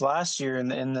Braves last year in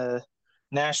the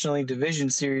National League Division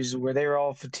Series where they were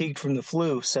all fatigued from the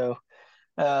flu. So,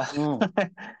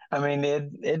 I mean,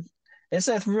 it's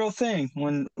a real thing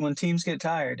when teams get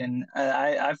tired, and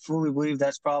I fully believe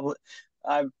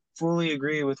I fully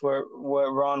agree with what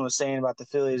Ron was saying about the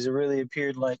Phillies. It really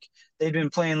appeared like they'd been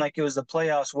playing like it was the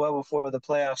playoffs well before the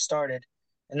playoffs started,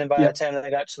 and then by the time they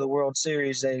got to the World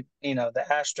Series, the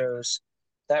Astros,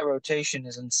 that rotation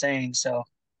is insane. So,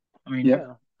 I mean,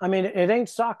 yeah, I mean, it ain't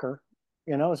soccer,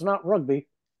 it's not rugby,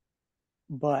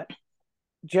 but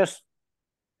just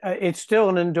it's still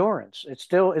an endurance. It's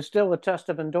still a test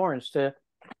of endurance to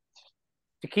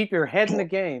keep your head in the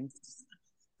game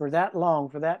for that long,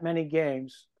 for that many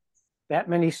games, that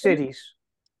many cities.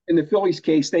 In the Phillies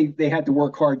case, they had to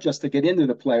work hard just to get into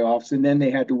the playoffs, and then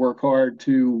they had to work hard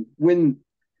to win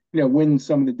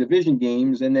some of the division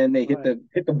games, and then they hit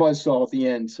the buzzsaw at the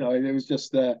end. So it was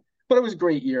just but it was a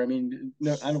great year. I mean,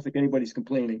 no, I don't think anybody's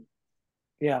complaining.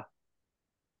 Yeah.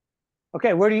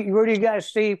 Okay, where do you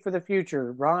guys see for the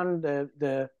future, Ron?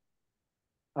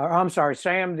 I'm sorry,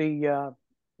 Sam.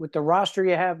 With the roster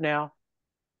you have now,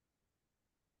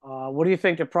 what do you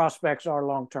think the prospects are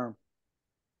long term?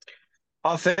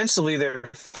 Offensively, they're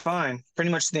fine.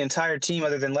 Pretty much the entire team,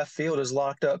 other than left field, is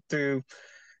locked up through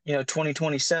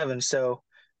 2027. So,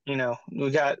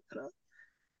 we got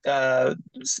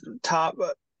top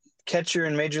catcher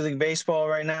in Major League Baseball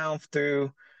right now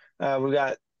through. We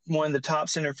got one of the top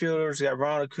center fielders. We got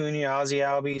Ronald Acuna, Ozzie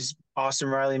Albies, Austin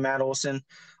Riley, Matt Olson.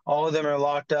 All of them are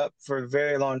locked up for a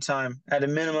very long time, at a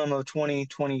minimum of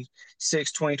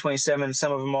 2026, 2027,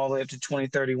 some of them all the way up to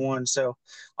 2031. So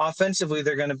offensively,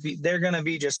 they're going to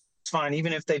be just fine.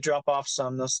 Even if they drop off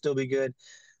some, they'll still be good.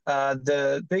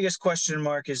 The biggest question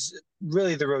mark is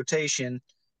really the rotation,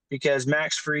 because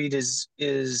Max Fried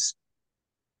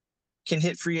can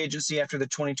hit free agency after the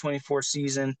 2024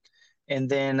 season. And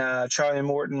then Charlie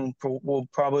Morton will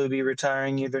probably be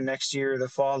retiring either next year or the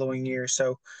following year.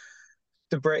 So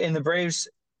the Braves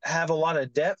have a lot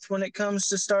of depth when it comes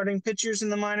to starting pitchers in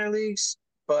the minor leagues,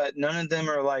 but none of them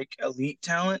are like elite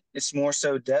talent. It's more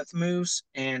so depth moves.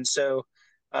 And so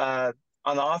on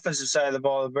the offensive side of the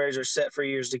ball, the Braves are set for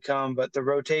years to come, but the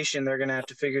rotation, they're going to have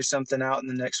to figure something out in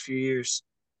the next few years.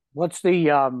 What's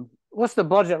the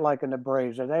budget like in the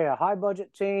Braves? Are they a high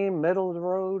budget team, middle of the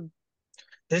road?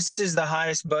 This is the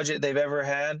highest budget they've ever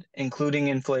had, including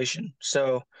inflation.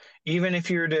 So even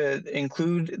if you were to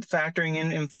include factoring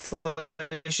in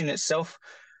inflation itself,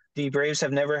 the Braves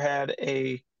have never had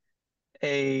a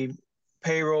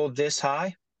payroll this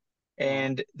high,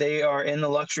 and they are in the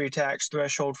luxury tax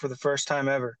threshold for the first time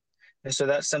ever. And so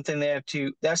that's something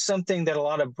that's something that a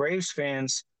lot of Braves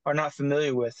fans are not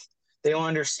familiar with. They don't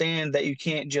understand that you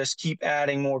can't just keep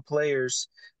adding more players.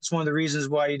 It's one of the reasons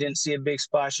why you didn't see a big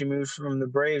splashy move from the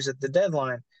Braves at the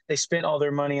deadline. They spent all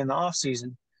their money in the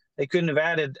offseason. They couldn't have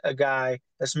added a guy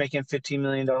that's making $15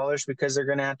 million because they're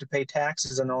going to have to pay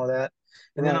taxes and all that.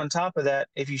 And then Right. on top of that,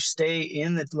 if you stay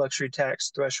in the luxury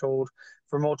tax threshold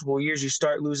for multiple years, you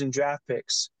start losing draft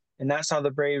picks. And that's how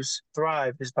the Braves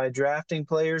thrive, is by drafting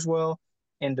players well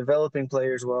and developing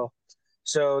players well.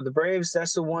 So the Braves,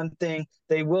 that's the one thing.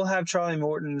 They will have Charlie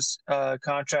Morton's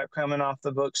contract coming off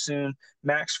the books soon.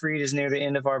 Max Fried is near the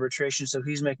end of arbitration, so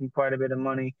he's making quite a bit of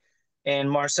money.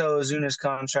 And Marcelo Ozuna's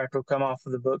contract will come off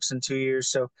of the books in 2 years.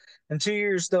 So in 2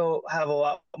 years, they'll have a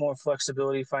lot more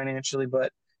flexibility financially.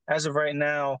 But as of right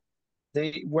now,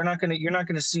 you're not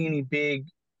gonna see any big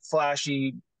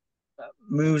flashy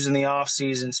moves in the off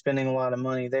season spending a lot of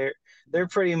money. They're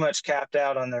pretty much capped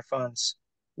out on their funds.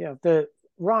 Yeah. The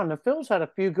Phils had a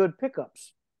few good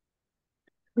pickups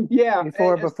Yeah,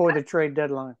 before the trade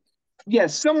deadline. yeah,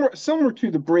 similar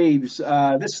to the Braves.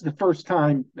 This is the first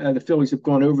time the Phillies have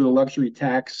gone over the luxury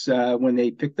tax when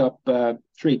they picked up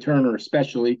Trey Turner,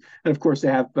 especially, and of course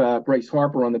they have Bryce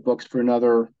Harper on the books for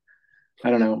another, I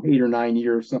don't know, 8 or 9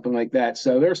 years, something like that.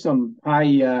 So there's some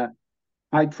high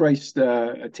priced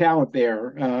talent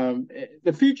there.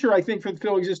 The future, I think, for the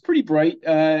Phillies is pretty bright.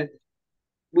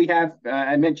 We have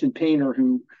I mentioned Painter,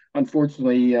 who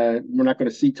unfortunately we're not going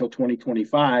to see till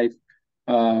 2025,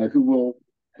 who will,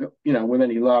 with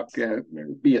any luck,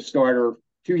 be a starter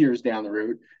 2 years down the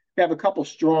road. We have a couple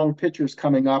strong pitchers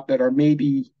coming up that are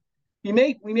maybe we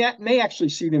may actually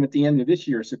see them at the end of this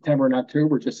year, September and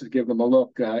October, just to give them a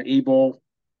look. Abel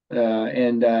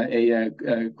and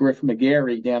Griff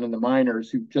McGarry down in the minors,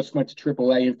 who just went to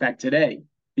AAA. In fact, today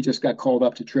he just got called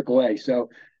up to AAA. So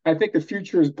I think the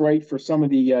future is bright for some of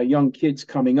the young kids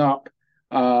coming up.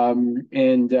 And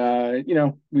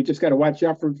we just got to watch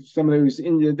out for some of those.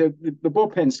 The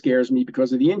bullpen scares me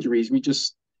because of the injuries. We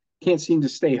just can't seem to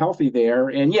stay healthy there.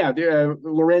 And yeah,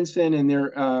 Lorenzen and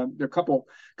their couple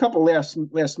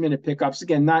last minute pickups.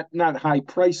 Again, not high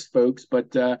price folks,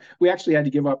 but we actually had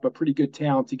to give up a pretty good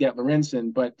talent to get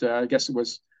Lorenzen. But I guess it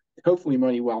was hopefully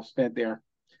money well spent there.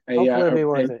 Hopefully it'll be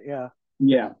worth it. Yeah.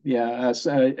 Yeah.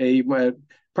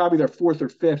 Probably their fourth or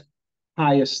fifth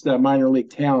highest minor league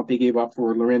talent they gave up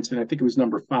for Lorenzen. I think it was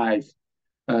number fives.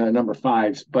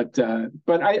 But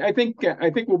I think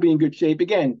we'll be in good shape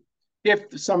again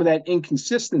if some of that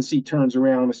inconsistency turns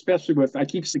around, especially with, I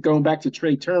keep going back to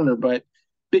Trey Turner, but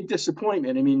big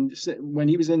disappointment. I mean, when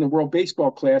he was in the World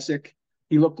Baseball Classic,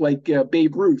 he looked like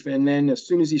Babe Ruth, and then as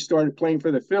soon as he started playing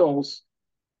for the Phils,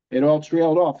 it all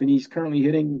trailed off, and he's currently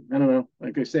hitting, I don't know,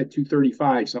 like I said,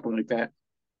 235, something like that.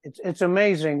 It's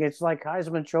amazing. It's like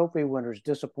Heisman Trophy winners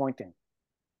disappointing.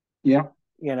 Yeah.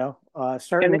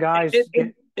 Certain guys.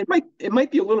 It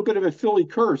might be a little bit of a Philly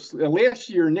curse. Last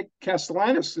year, Nick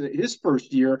Castellanos, his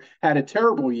first year, had a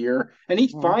terrible year, and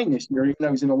he's fine this year, even though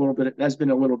has been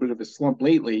a little bit of a slump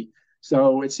lately.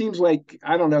 So it seems like,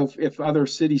 I don't know if other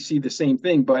cities see the same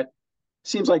thing, but it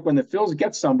seems like when the Phils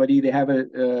get somebody, they have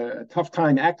a tough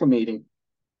time acclimating.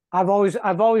 I've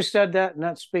always said that,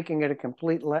 not speaking as a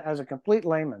complete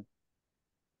layman.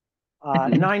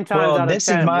 9 times out of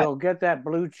 10, they'll get that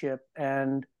blue chip,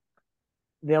 and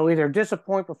they'll either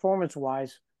disappoint performance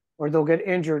wise, or they'll get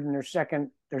injured in their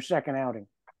second outing.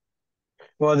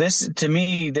 Well, to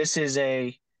me, this is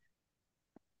a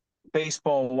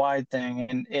baseball wide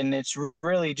thing, and it's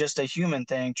really just a human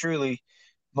thing. Truly,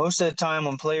 most of the time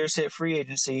when players hit free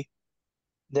agency,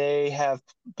 they have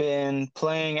been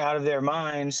playing out of their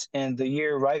minds, and the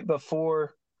year right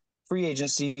before free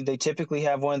agency, they typically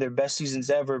have one of their best seasons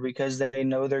ever because they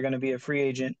know they're going to be a free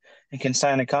agent and can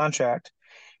sign a contract.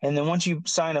 And then once you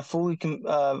sign a fully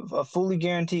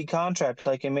guaranteed contract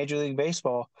like in Major League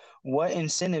Baseball, what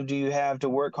incentive do you have to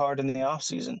work hard in the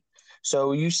offseason?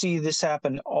 So you see this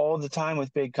happen all the time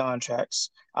with big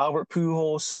contracts. Albert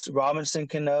Pujols, Robinson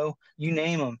Cano, you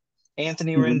name them.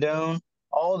 Anthony Rendon,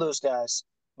 all those guys.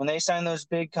 When they sign those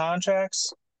big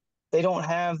contracts, they don't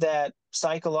have that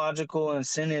psychological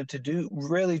incentive to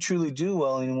really truly do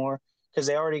well anymore because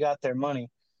they already got their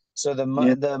money. So the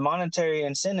monetary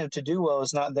incentive to do well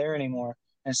is not there anymore.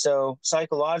 And so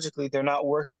psychologically, they're not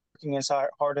working as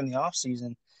hard in the off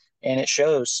season, and it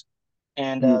shows.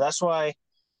 And that's why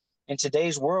in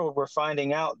today's world, we're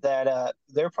finding out that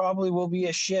there probably will be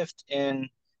a shift in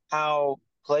how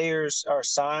players are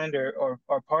signed or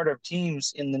are part of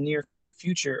teams in the near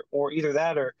future, or either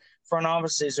that or front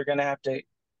offices are going to have to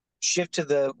shift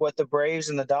to what the Braves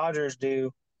and the Dodgers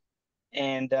do.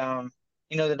 And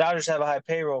the Dodgers have a high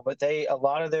payroll, but a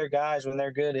lot of their guys, when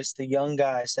they're good, it's the young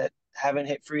guys that haven't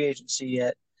hit free agency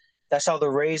yet. That's how the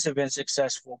Rays have been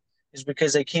successful, is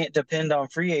because they can't depend on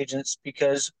free agents,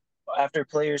 because after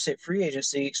players hit free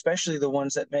agency, especially the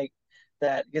ones that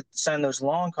get to sign those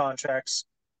long contracts,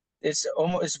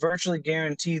 it's virtually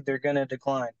guaranteed they're going to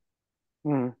decline.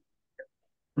 Mm.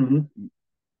 Mm-hmm.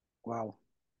 Wow.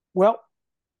 Well,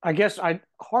 I guess I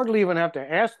hardly even have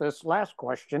to ask this last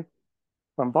question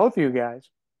from both of you guys.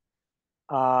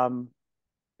 Um,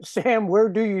 Sam, where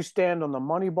do you stand on the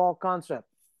Moneyball concept?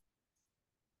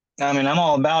 I mean, I'm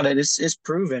all about it. It's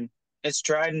proven. It's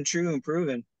tried and true and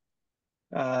proven.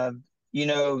 Uh, you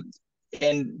know,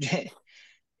 and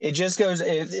it just goes.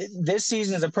 This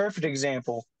season is a perfect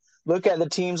example. Look at the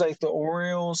teams like the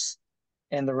Orioles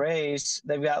and the Rays.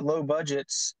 They've got low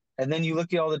budgets, and then you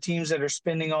look at all the teams that are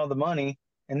spending all the money,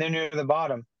 and they're near the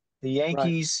bottom. The Right.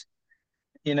 Yankees,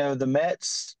 the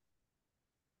Mets.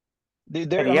 Yeah,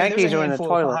 the I mean, there's a Yankees are in the handful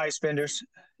of toilet. high spenders,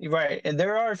 right? And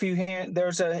there are a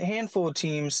there's a handful of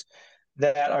teams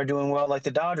that are doing well, like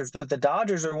the Dodgers. But the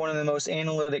Dodgers are one of the most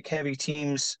analytic heavy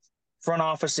teams, front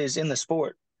offices in the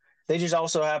sport. They just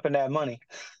also happen to have money.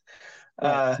 Right.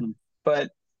 Uh,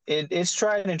 but it's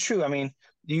tried and true. I mean,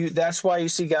 that's why you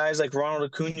see guys like Ronald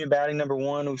Acuna batting number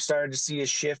one. We've started to see a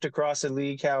shift across the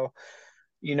league. How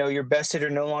your best hitter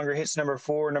no longer hits number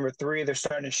four, number three. They're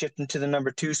starting to shift into the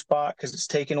number two spot because it's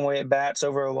taken away at bats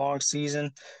over a long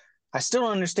season. I still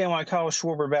don't understand why Kyle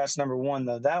Schwarber bats number one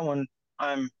though. That one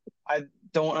I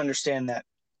don't understand that.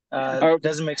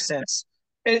 Doesn't make sense.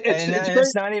 And It's very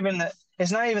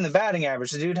it's not even the batting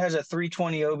average. The dude has a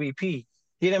 320 OBP.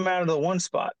 Get him out of the one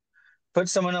spot. Put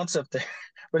someone else up there.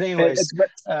 But anyways,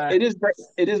 it's uh,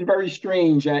 it is very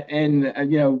strange, and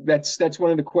that's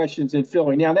one of the questions in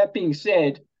Philly. Now that being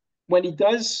said, when he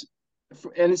does,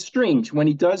 and it's strange when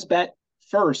he does bat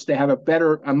first, they have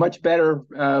a much better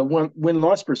win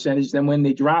loss percentage than when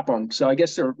they drop him. So I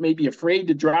guess they're maybe afraid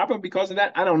to drop him because of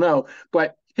that. I don't know,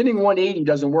 but hitting 180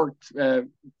 doesn't work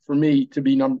for me to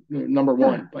be number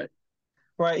one. But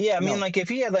right, yeah. I mean, No. like if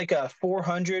he had like a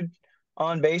 400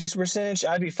 on base percentage,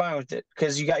 I'd be fine with it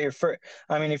because you got your first.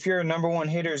 I mean, if your number one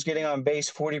hitter is getting on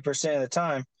base 40% of the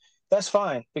time, that's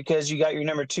fine because you got your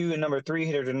number two and number three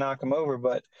hitter to knock him over.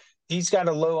 But he's got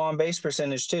a low on base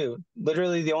percentage too.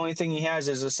 Literally, the only thing he has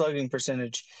is a slugging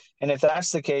percentage. And if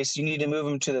that's the case, you need to move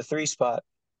him to the three spot.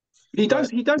 But he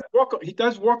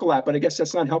does walk a lot, but I guess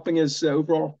that's not helping his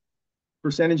overall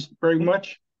percentage very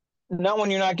much. not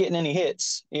when you're not getting any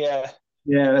hits. Yeah.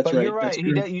 Yeah, that's But you're right. That's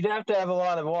right. true. You'd have to have a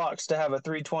lot of walks to have a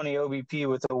 320 OBP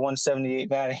with a 178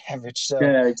 batting average. So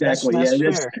Yeah, exactly. Yeah, that's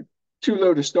it's fair. too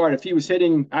low to start. If he was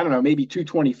hitting, I don't know, maybe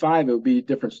 225, it would be a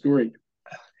different story.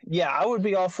 Yeah, I would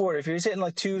be all for it. If he was hitting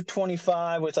like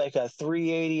 225 with like a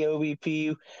 380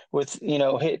 OBP with,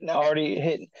 hitting already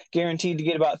hit guaranteed to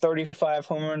get about 35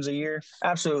 home runs a year,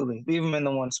 absolutely. Leave him in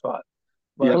the one spot.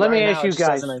 Yeah. But Well, let me right ask now it you just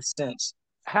doesn't guys, make sense.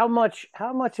 how much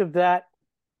of that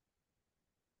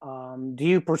do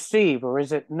you perceive, or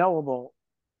is it knowable,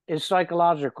 is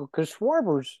psychological? Because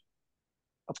Schwarber's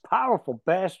a powerful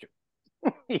bastard,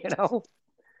 you know.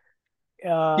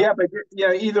 Yeah, but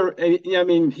yeah, either yeah, I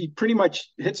mean, he pretty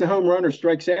much hits a home run or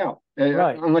strikes out,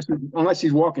 Right. unless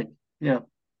he's walking. Yeah.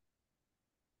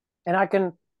 And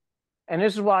and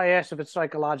this is why I asked if it's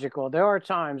psychological. There are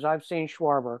times I've seen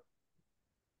Schwarber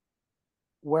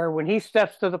where when he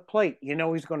steps to the plate, he's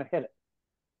going to hit it.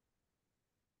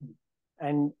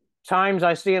 And times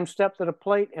I see him step to the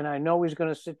plate and I know he's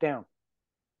going to sit down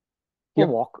or Yep.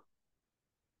 walk.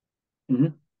 Hmm.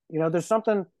 There's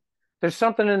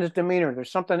something in his demeanor.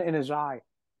 There's something in his eye.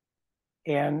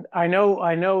 And I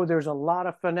know there's a lot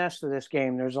of finesse to this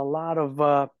game. There's a lot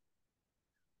of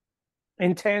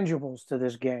intangibles to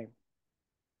this game.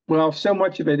 Well, so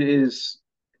much of it is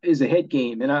a head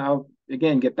game, and I'll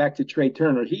again get back to Trey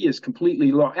Turner. He is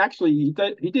completely lost. Actually,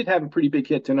 he did have a pretty big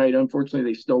hit tonight. Unfortunately,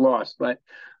 they still lost, but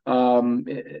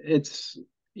it's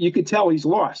you could tell he's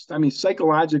lost. I mean,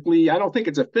 psychologically, I don't think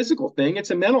it's a physical thing; it's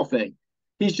a mental thing.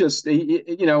 He's just,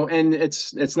 and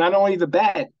it's not only the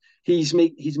bat. He's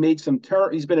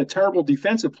been a terrible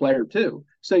defensive player too.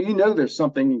 So there's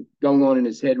something going on in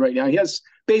his head right now. He has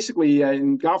basically,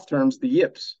 in golf terms, the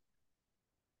yips.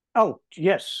 Oh,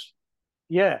 yes.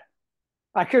 Yeah.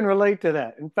 I can relate to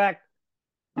that. In fact,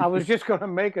 I was just going to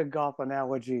make a golf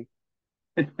analogy.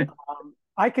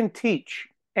 I can teach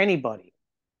anybody,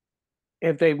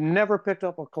 if they've never picked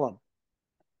up a club,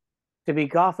 to be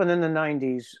golfing in the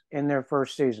 90s in their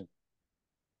first season.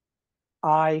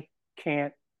 I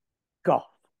can't golf.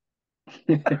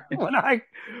 when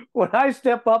I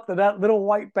step up to that little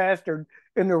white bastard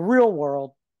in the real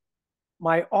world,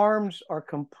 my arms are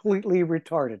completely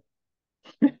retarded.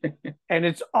 And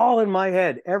it's all in my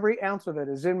head. Every ounce of it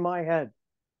is in my head.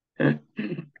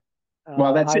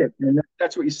 Well, that's I it, and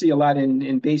that's what you see a lot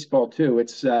in baseball too.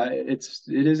 It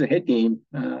is a head game,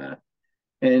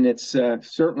 and it's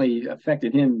certainly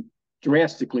affected him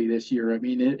drastically this year. I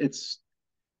mean, it's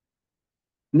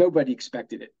nobody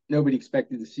expected it. Nobody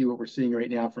expected to see what we're seeing right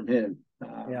now from him.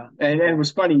 Yeah. And it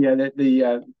was funny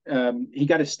that he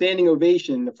got a standing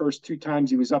ovation the first two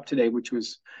times he was up today, which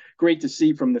was great to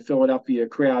see from the Philadelphia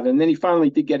crowd. And then he finally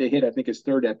did get a hit. I think his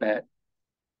third at bat.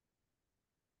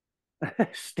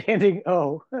 Standing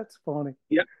O. That's funny.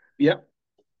 Yep. Yep.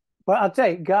 But I'll tell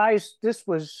you, guys, this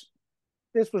was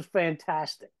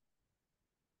fantastic.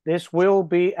 This will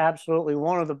be absolutely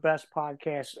one of the best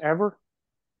podcasts ever.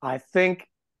 I think.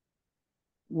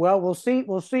 Well, we'll see.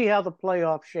 We'll see how the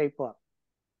playoffs shape up.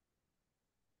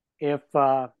 If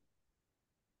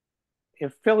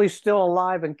Philly's still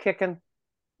alive and kicking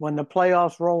when the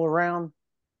playoffs roll around,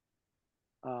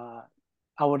 I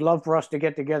would love for us to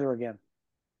get together again.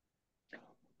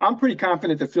 I'm pretty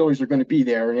confident the Phillies are going to be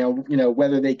there.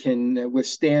 Whether they can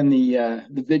withstand the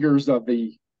vigors of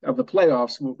the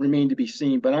playoffs will remain to be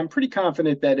seen. But I'm pretty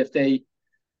confident that if they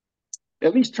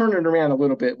at least turn it around a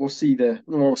little bit, we're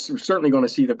certainly going to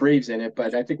see the Braves in it.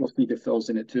 But I think we'll see the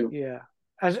Phils in it too. Yeah,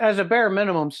 as a bare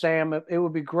minimum, Sam, it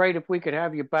would be great if we could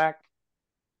have you back.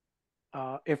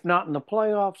 If not in the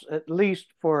playoffs, at least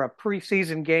for a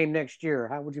preseason game next year.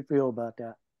 How would you feel about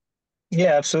that?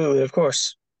 Yeah, absolutely. Of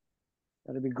course.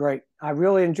 That'd be great. I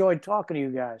really enjoyed talking to you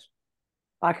guys.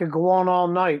 I could go on all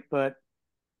night, but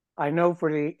I know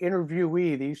for the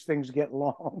interviewee, these things get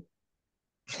long.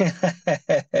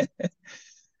 That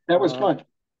was fun.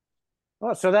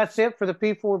 Well, so that's it for the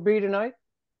P4B tonight.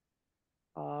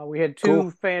 We had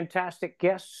two fantastic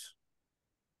guests,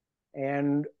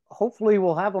 and hopefully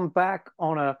we'll have them back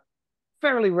on a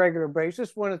fairly regular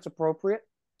basis when it's appropriate.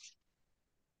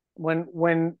 When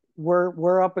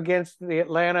we're up against the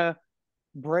Atlanta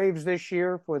Braves this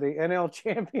year for the NL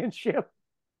Championship.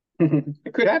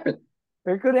 It could happen.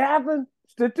 It could happen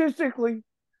statistically.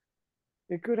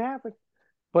 It could happen.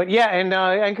 But yeah,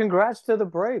 and congrats to the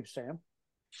Braves, Sam.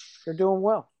 They're doing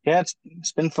well. Yeah,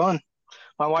 it's been fun.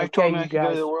 My wife told me I could go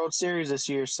to the World Series this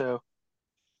year, so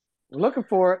we're looking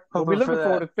for it. We'll be looking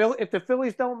for it. If the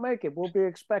Phillies don't make it, we'll be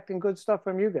expecting good stuff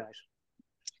from you guys.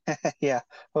 Yeah,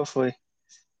 hopefully.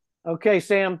 Okay,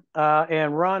 Sam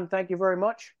and Ron, thank you very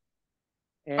much.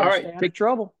 And all right, stay out of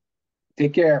trouble.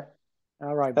 Take care.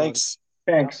 All right, thanks.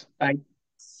 Buddy. Thanks. Bye.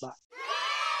 Bye.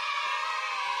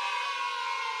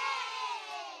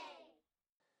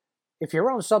 If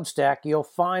you're on Substack, you'll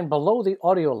find below the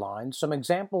audio line some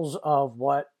examples of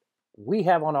what we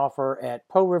have on offer at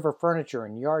Poe River Furniture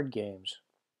and Yard Games.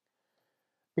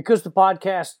 Because the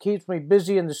podcast keeps me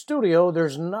busy in the studio,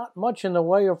 there's not much in the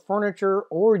way of furniture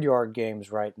or yard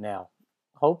games right now.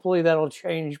 Hopefully that'll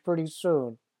change pretty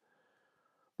soon.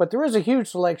 But there is a huge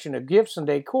selection of gifts and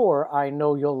decor I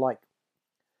know you'll like.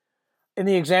 In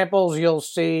the examples, you'll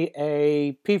see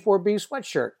a P4B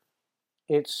sweatshirt.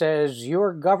 It says,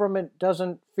 "Your government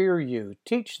doesn't fear you.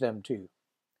 Teach them to."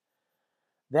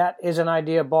 That is an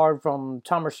idea borrowed from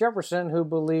Thomas Jefferson, who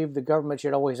believed the government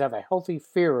should always have a healthy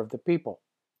fear of the people.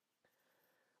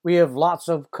 We have lots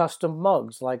of custom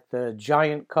mugs, like the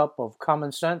giant cup of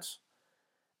common sense,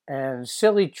 and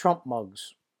silly Trump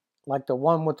mugs, like the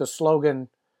one with the slogan,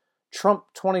 "Trump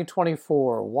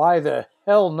 2024, why the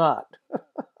hell not?"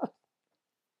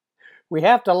 We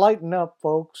have to lighten up,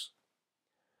 folks.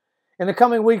 In the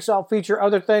coming weeks, I'll feature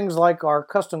other things like our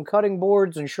custom cutting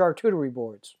boards and charcuterie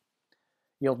boards.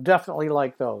 You'll definitely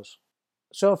like those.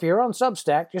 So if you're on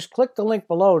Substack, just click the link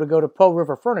below to go to Poe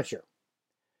River Furniture.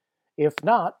 If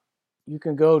not, you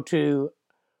can go to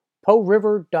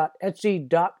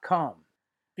poeriver.etsy.com.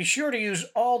 Be sure to use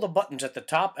all the buttons at the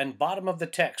top and bottom of the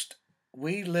text.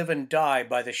 We live and die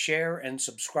by the share and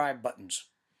subscribe buttons.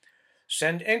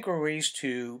 Send inquiries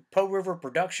to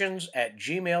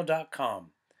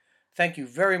poeriverproductions@gmail.com. Thank you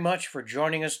very much for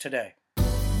joining us today.